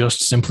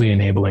just simply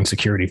enabling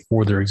security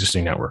for their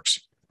existing networks.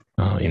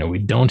 We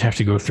don't have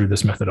to go through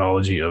this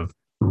methodology of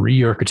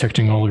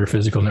re-architecting all your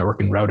physical network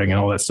and routing and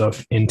all that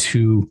stuff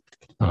into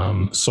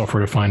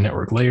software-defined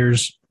network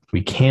layers.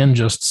 We can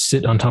just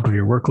sit on top of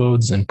your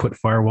workloads and put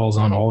firewalls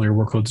on all your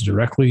workloads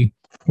directly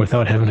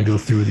without having to go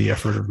through the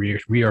effort of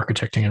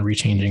re-architecting and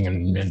rechanging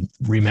and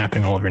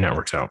remapping all of your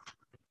networks out.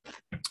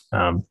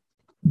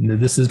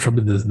 This is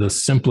probably the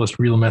simplest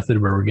real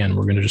method where, again,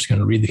 we're going to just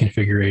read the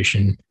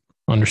configuration,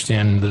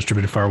 understand the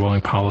distributed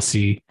firewalling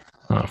policy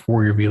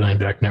for your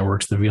VLAN-backed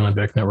networks. The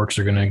VLAN-backed networks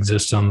are going to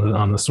exist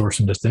on the source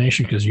and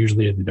destination because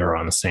usually they're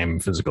on the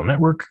same physical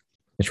network.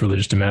 It's really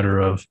just a matter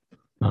of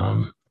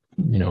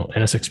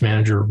NSX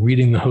Manager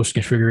reading the host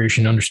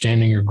configuration,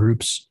 understanding your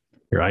groups,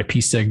 your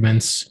IP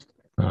segments,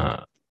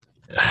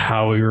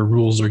 how your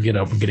rules are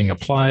getting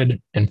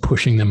applied, and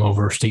pushing them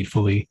over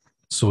statefully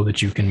so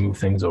that you can move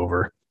things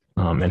over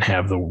and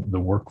have the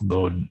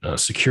workload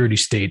security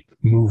state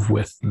move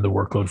with the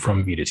workload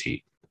from V to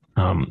T.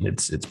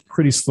 It's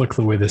pretty slick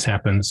the way this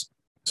happens,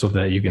 so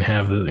that you can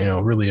have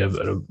really a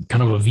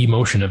kind of a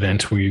vMotion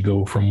event where you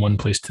go from one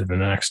place to the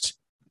next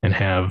and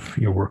have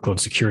your workload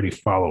security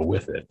follow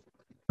with it.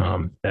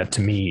 That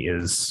to me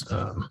is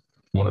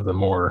one of the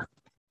more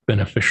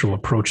beneficial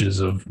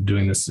approaches of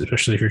doing this,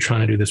 especially if you're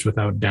trying to do this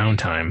without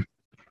downtime.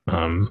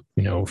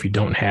 If you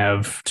don't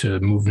have to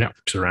move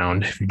networks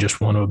around, if you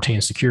just want to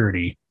obtain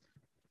security,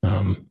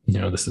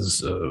 this is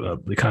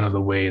the kind of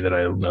the way that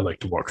I like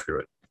to walk through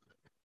it.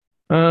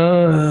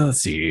 Let's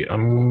see,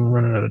 I'm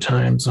running out of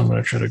time, so I'm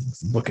going to try to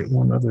look at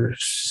one other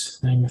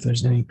thing if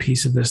there's any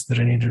piece of this that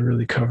I need to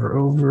really cover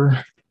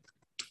over.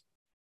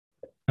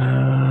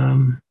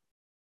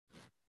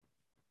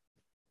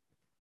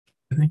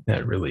 I think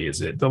that really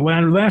is it. The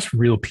last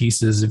real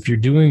piece is if you're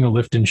doing a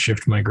lift and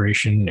shift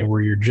migration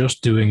where you're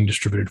just doing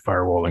distributed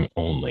firewalling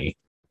only,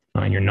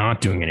 and you're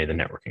not doing any of the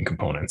networking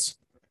components.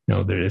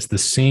 There's the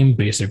same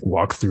basic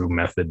walkthrough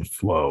method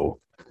flow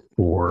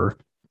for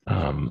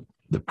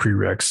the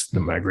prereqs, the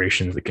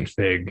migrations, the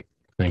config.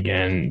 And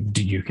again,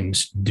 you can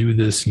do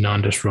this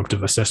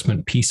non-disruptive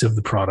assessment piece of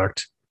the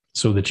product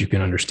so that you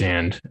can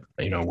understand,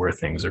 where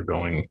things are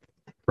going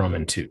from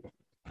and to.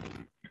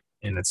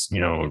 And it's,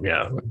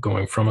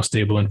 going from a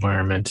stable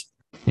environment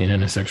in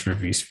NSX for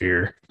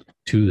vSphere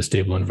to the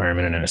stable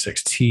environment in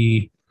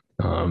NSXT.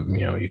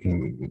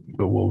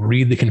 We'll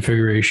read the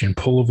configuration,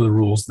 pull over the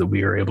rules that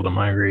we are able to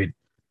migrate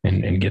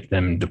and get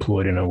them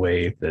deployed in a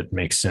way that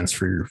makes sense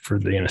for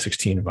the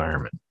NSXT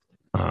environment.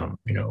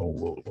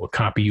 We'll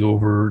copy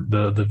over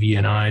the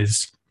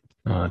VNIs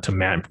to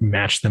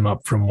match them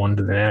up from one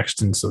to the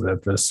next, and so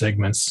that the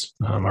segments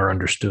are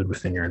understood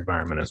within your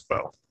environment as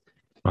well.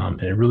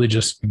 And it really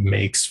just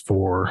makes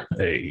for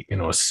a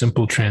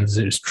simple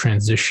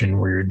transition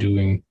where you're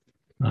doing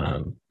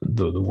the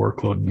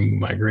workload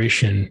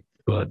migration,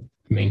 but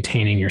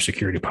maintaining your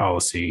security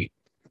policy,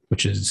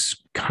 which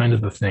is kind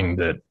of the thing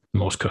that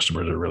most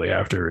customers are really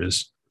after,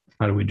 is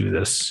how do we do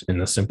this in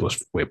the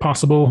simplest way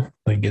possible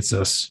that gets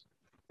us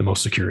the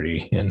most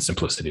security and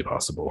simplicity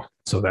possible.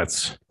 So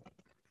that's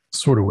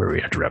sort of where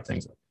we have to wrap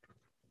things up.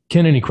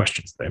 Ken, any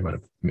questions that I might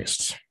have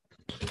missed?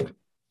 I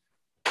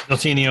don't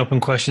see any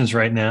open questions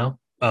right now.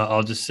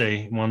 I'll just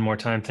say one more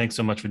time, thanks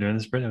so much for doing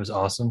this, Britt. It was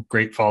awesome.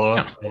 Great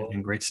follow-up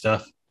and great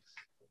stuff.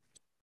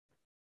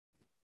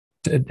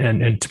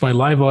 And to my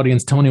live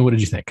audience, Tony, what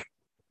did you think?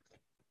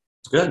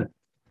 It's good.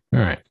 All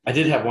right. I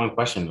did have one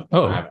question.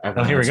 Oh,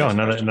 here we go.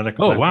 Another.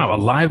 Oh, wow. A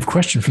live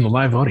question from the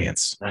live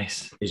audience.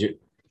 Nice. Is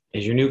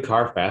your new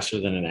car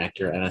faster than an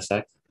Acura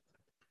NSX?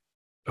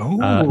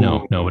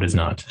 Oh, no, it is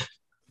not.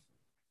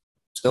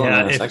 Still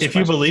yeah, if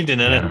you believed in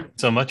it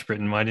so much,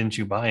 Britton, why didn't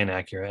you buy an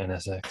Acura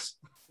NSX?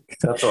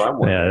 That's what I'm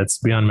wondering. Yeah, it's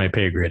beyond my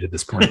pay grade at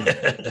this point.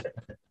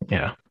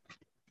 Yeah.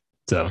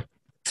 So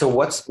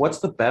what's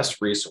the best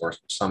resource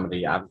for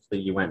somebody? Obviously,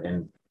 you went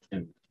in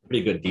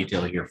pretty good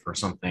detail here for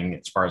something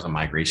as far as a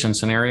migration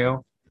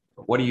scenario.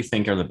 But what do you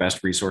think are the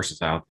best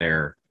resources out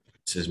there?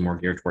 This is more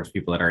geared towards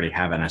people that already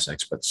have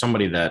NSX, but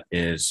somebody that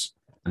is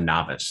a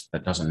novice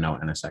that doesn't know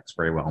NSX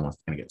very well and wants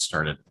to get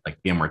started, like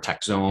VMware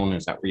Tech Zone.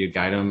 Is that where you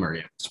guide them, or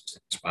you have a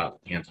specific spot?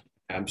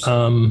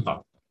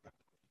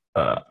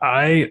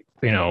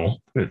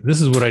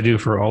 This is what I do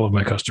for all of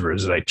my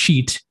customers is I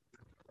cheat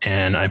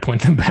and I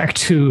point them back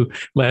to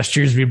last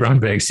year's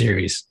vBrownBag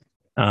series.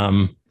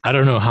 I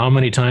don't know how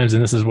many times,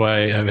 and this is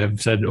why I have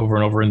said over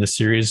and over in this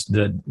series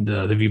that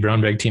the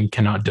vBrownBag team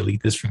cannot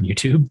delete this from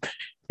YouTube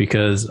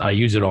because I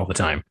use it all the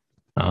time.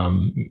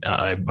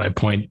 I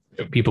point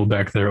people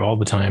back there all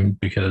the time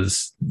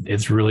because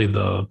it's really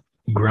the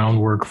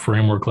groundwork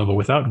framework level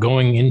without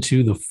going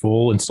into the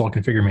full install,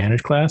 configure,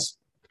 manage class.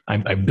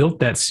 I built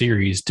that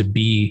series to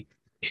be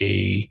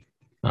a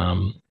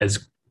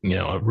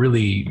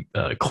really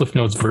Cliff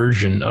Notes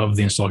version of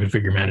the install,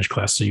 configure, manage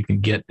class, so you can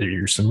get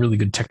some really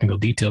good technical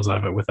details out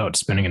of it without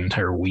spending an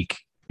entire week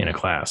in a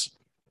class.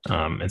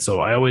 And so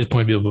I always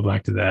point people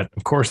back to that.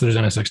 Of course, there's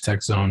NSX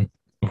Tech Zone.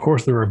 Of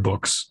course, there are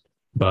books.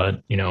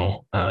 But,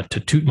 to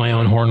toot my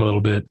own horn a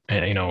little bit,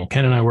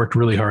 Ken and I worked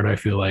really hard, I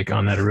feel like,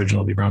 on that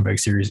original vBrownBag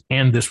series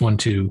and this one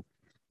too.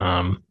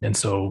 And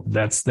so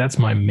that's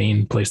my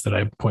main place that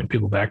I point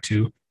people back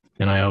to.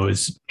 And I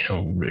always,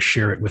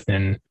 share it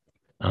within,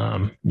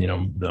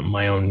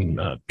 my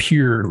own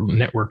peer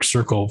network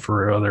circle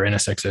for other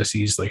NSX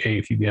SEs. Like, hey,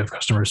 if you have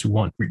customers who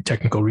want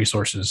technical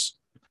resources,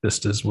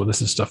 this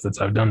is stuff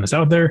that I've done that's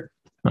out there.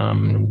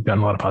 Gotten a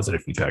lot of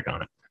positive feedback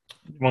on it.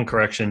 One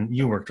correction,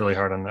 you worked really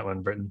hard on that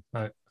one, Britton.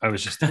 I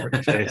was just a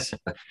word face.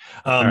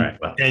 All right,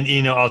 well. And,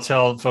 I'll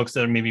tell folks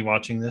that are maybe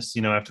watching this,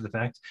 after the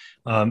fact,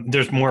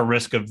 there's more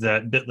risk of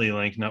that bit.ly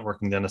link not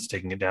working than us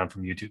taking it down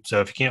from YouTube. So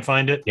if you can't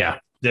find it,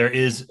 there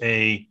is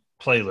a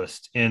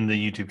playlist in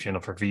the YouTube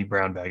channel for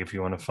vBrownBag if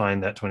you want to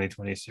find that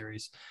 2020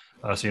 series.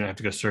 So you don't have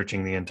to go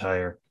searching the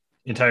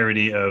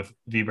entirety of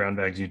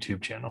vBrownBag's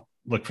YouTube channel.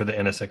 Look for the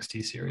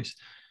NSXT series.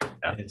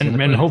 Yeah.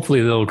 And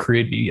hopefully they'll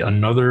create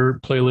another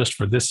playlist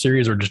for this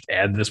series or just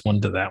add this one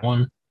to that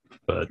one.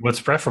 But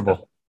what's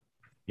preferable?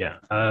 Yeah,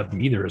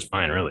 either is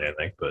fine, really, I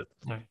think. But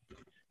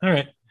all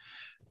right.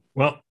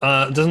 Well,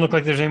 it doesn't look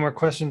like there's any more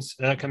questions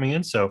coming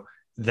in. So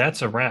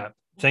that's a wrap.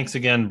 Thanks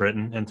again,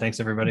 Britton, and thanks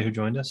everybody who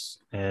joined us.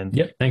 And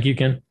thank you,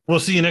 Ken.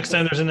 We'll see you next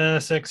time there's an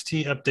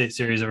NSXT update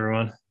series,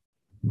 everyone,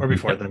 or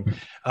before then.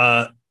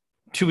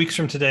 2 weeks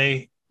from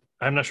today,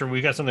 I'm not sure. We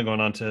got something going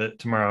on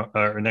tomorrow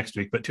or next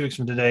week, but 2 weeks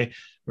from today,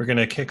 we're going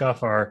to kick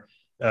off our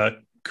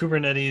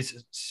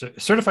Kubernetes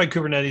Certified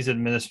Kubernetes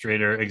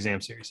Administrator exam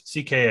series,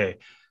 CKA.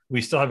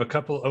 We still have a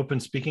couple open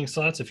speaking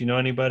slots. If you know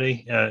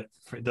anybody,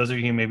 for those of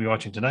you who may be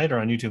watching tonight or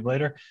on YouTube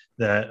later,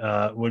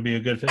 that would be a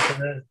good fit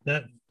for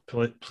that,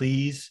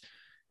 please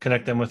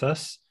connect them with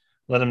us.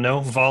 Let them know.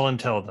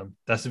 Volunteer them.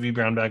 That's the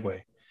vBrownBag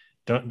way.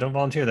 Don't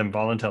volunteer them.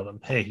 Volunteer them.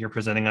 Hey, you're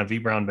presenting on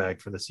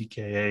vBrownBag for the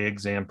CKA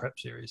exam prep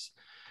series.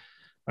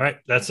 All right,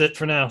 that's it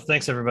for now.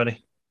 Thanks,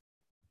 everybody.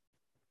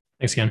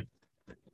 Thanks again.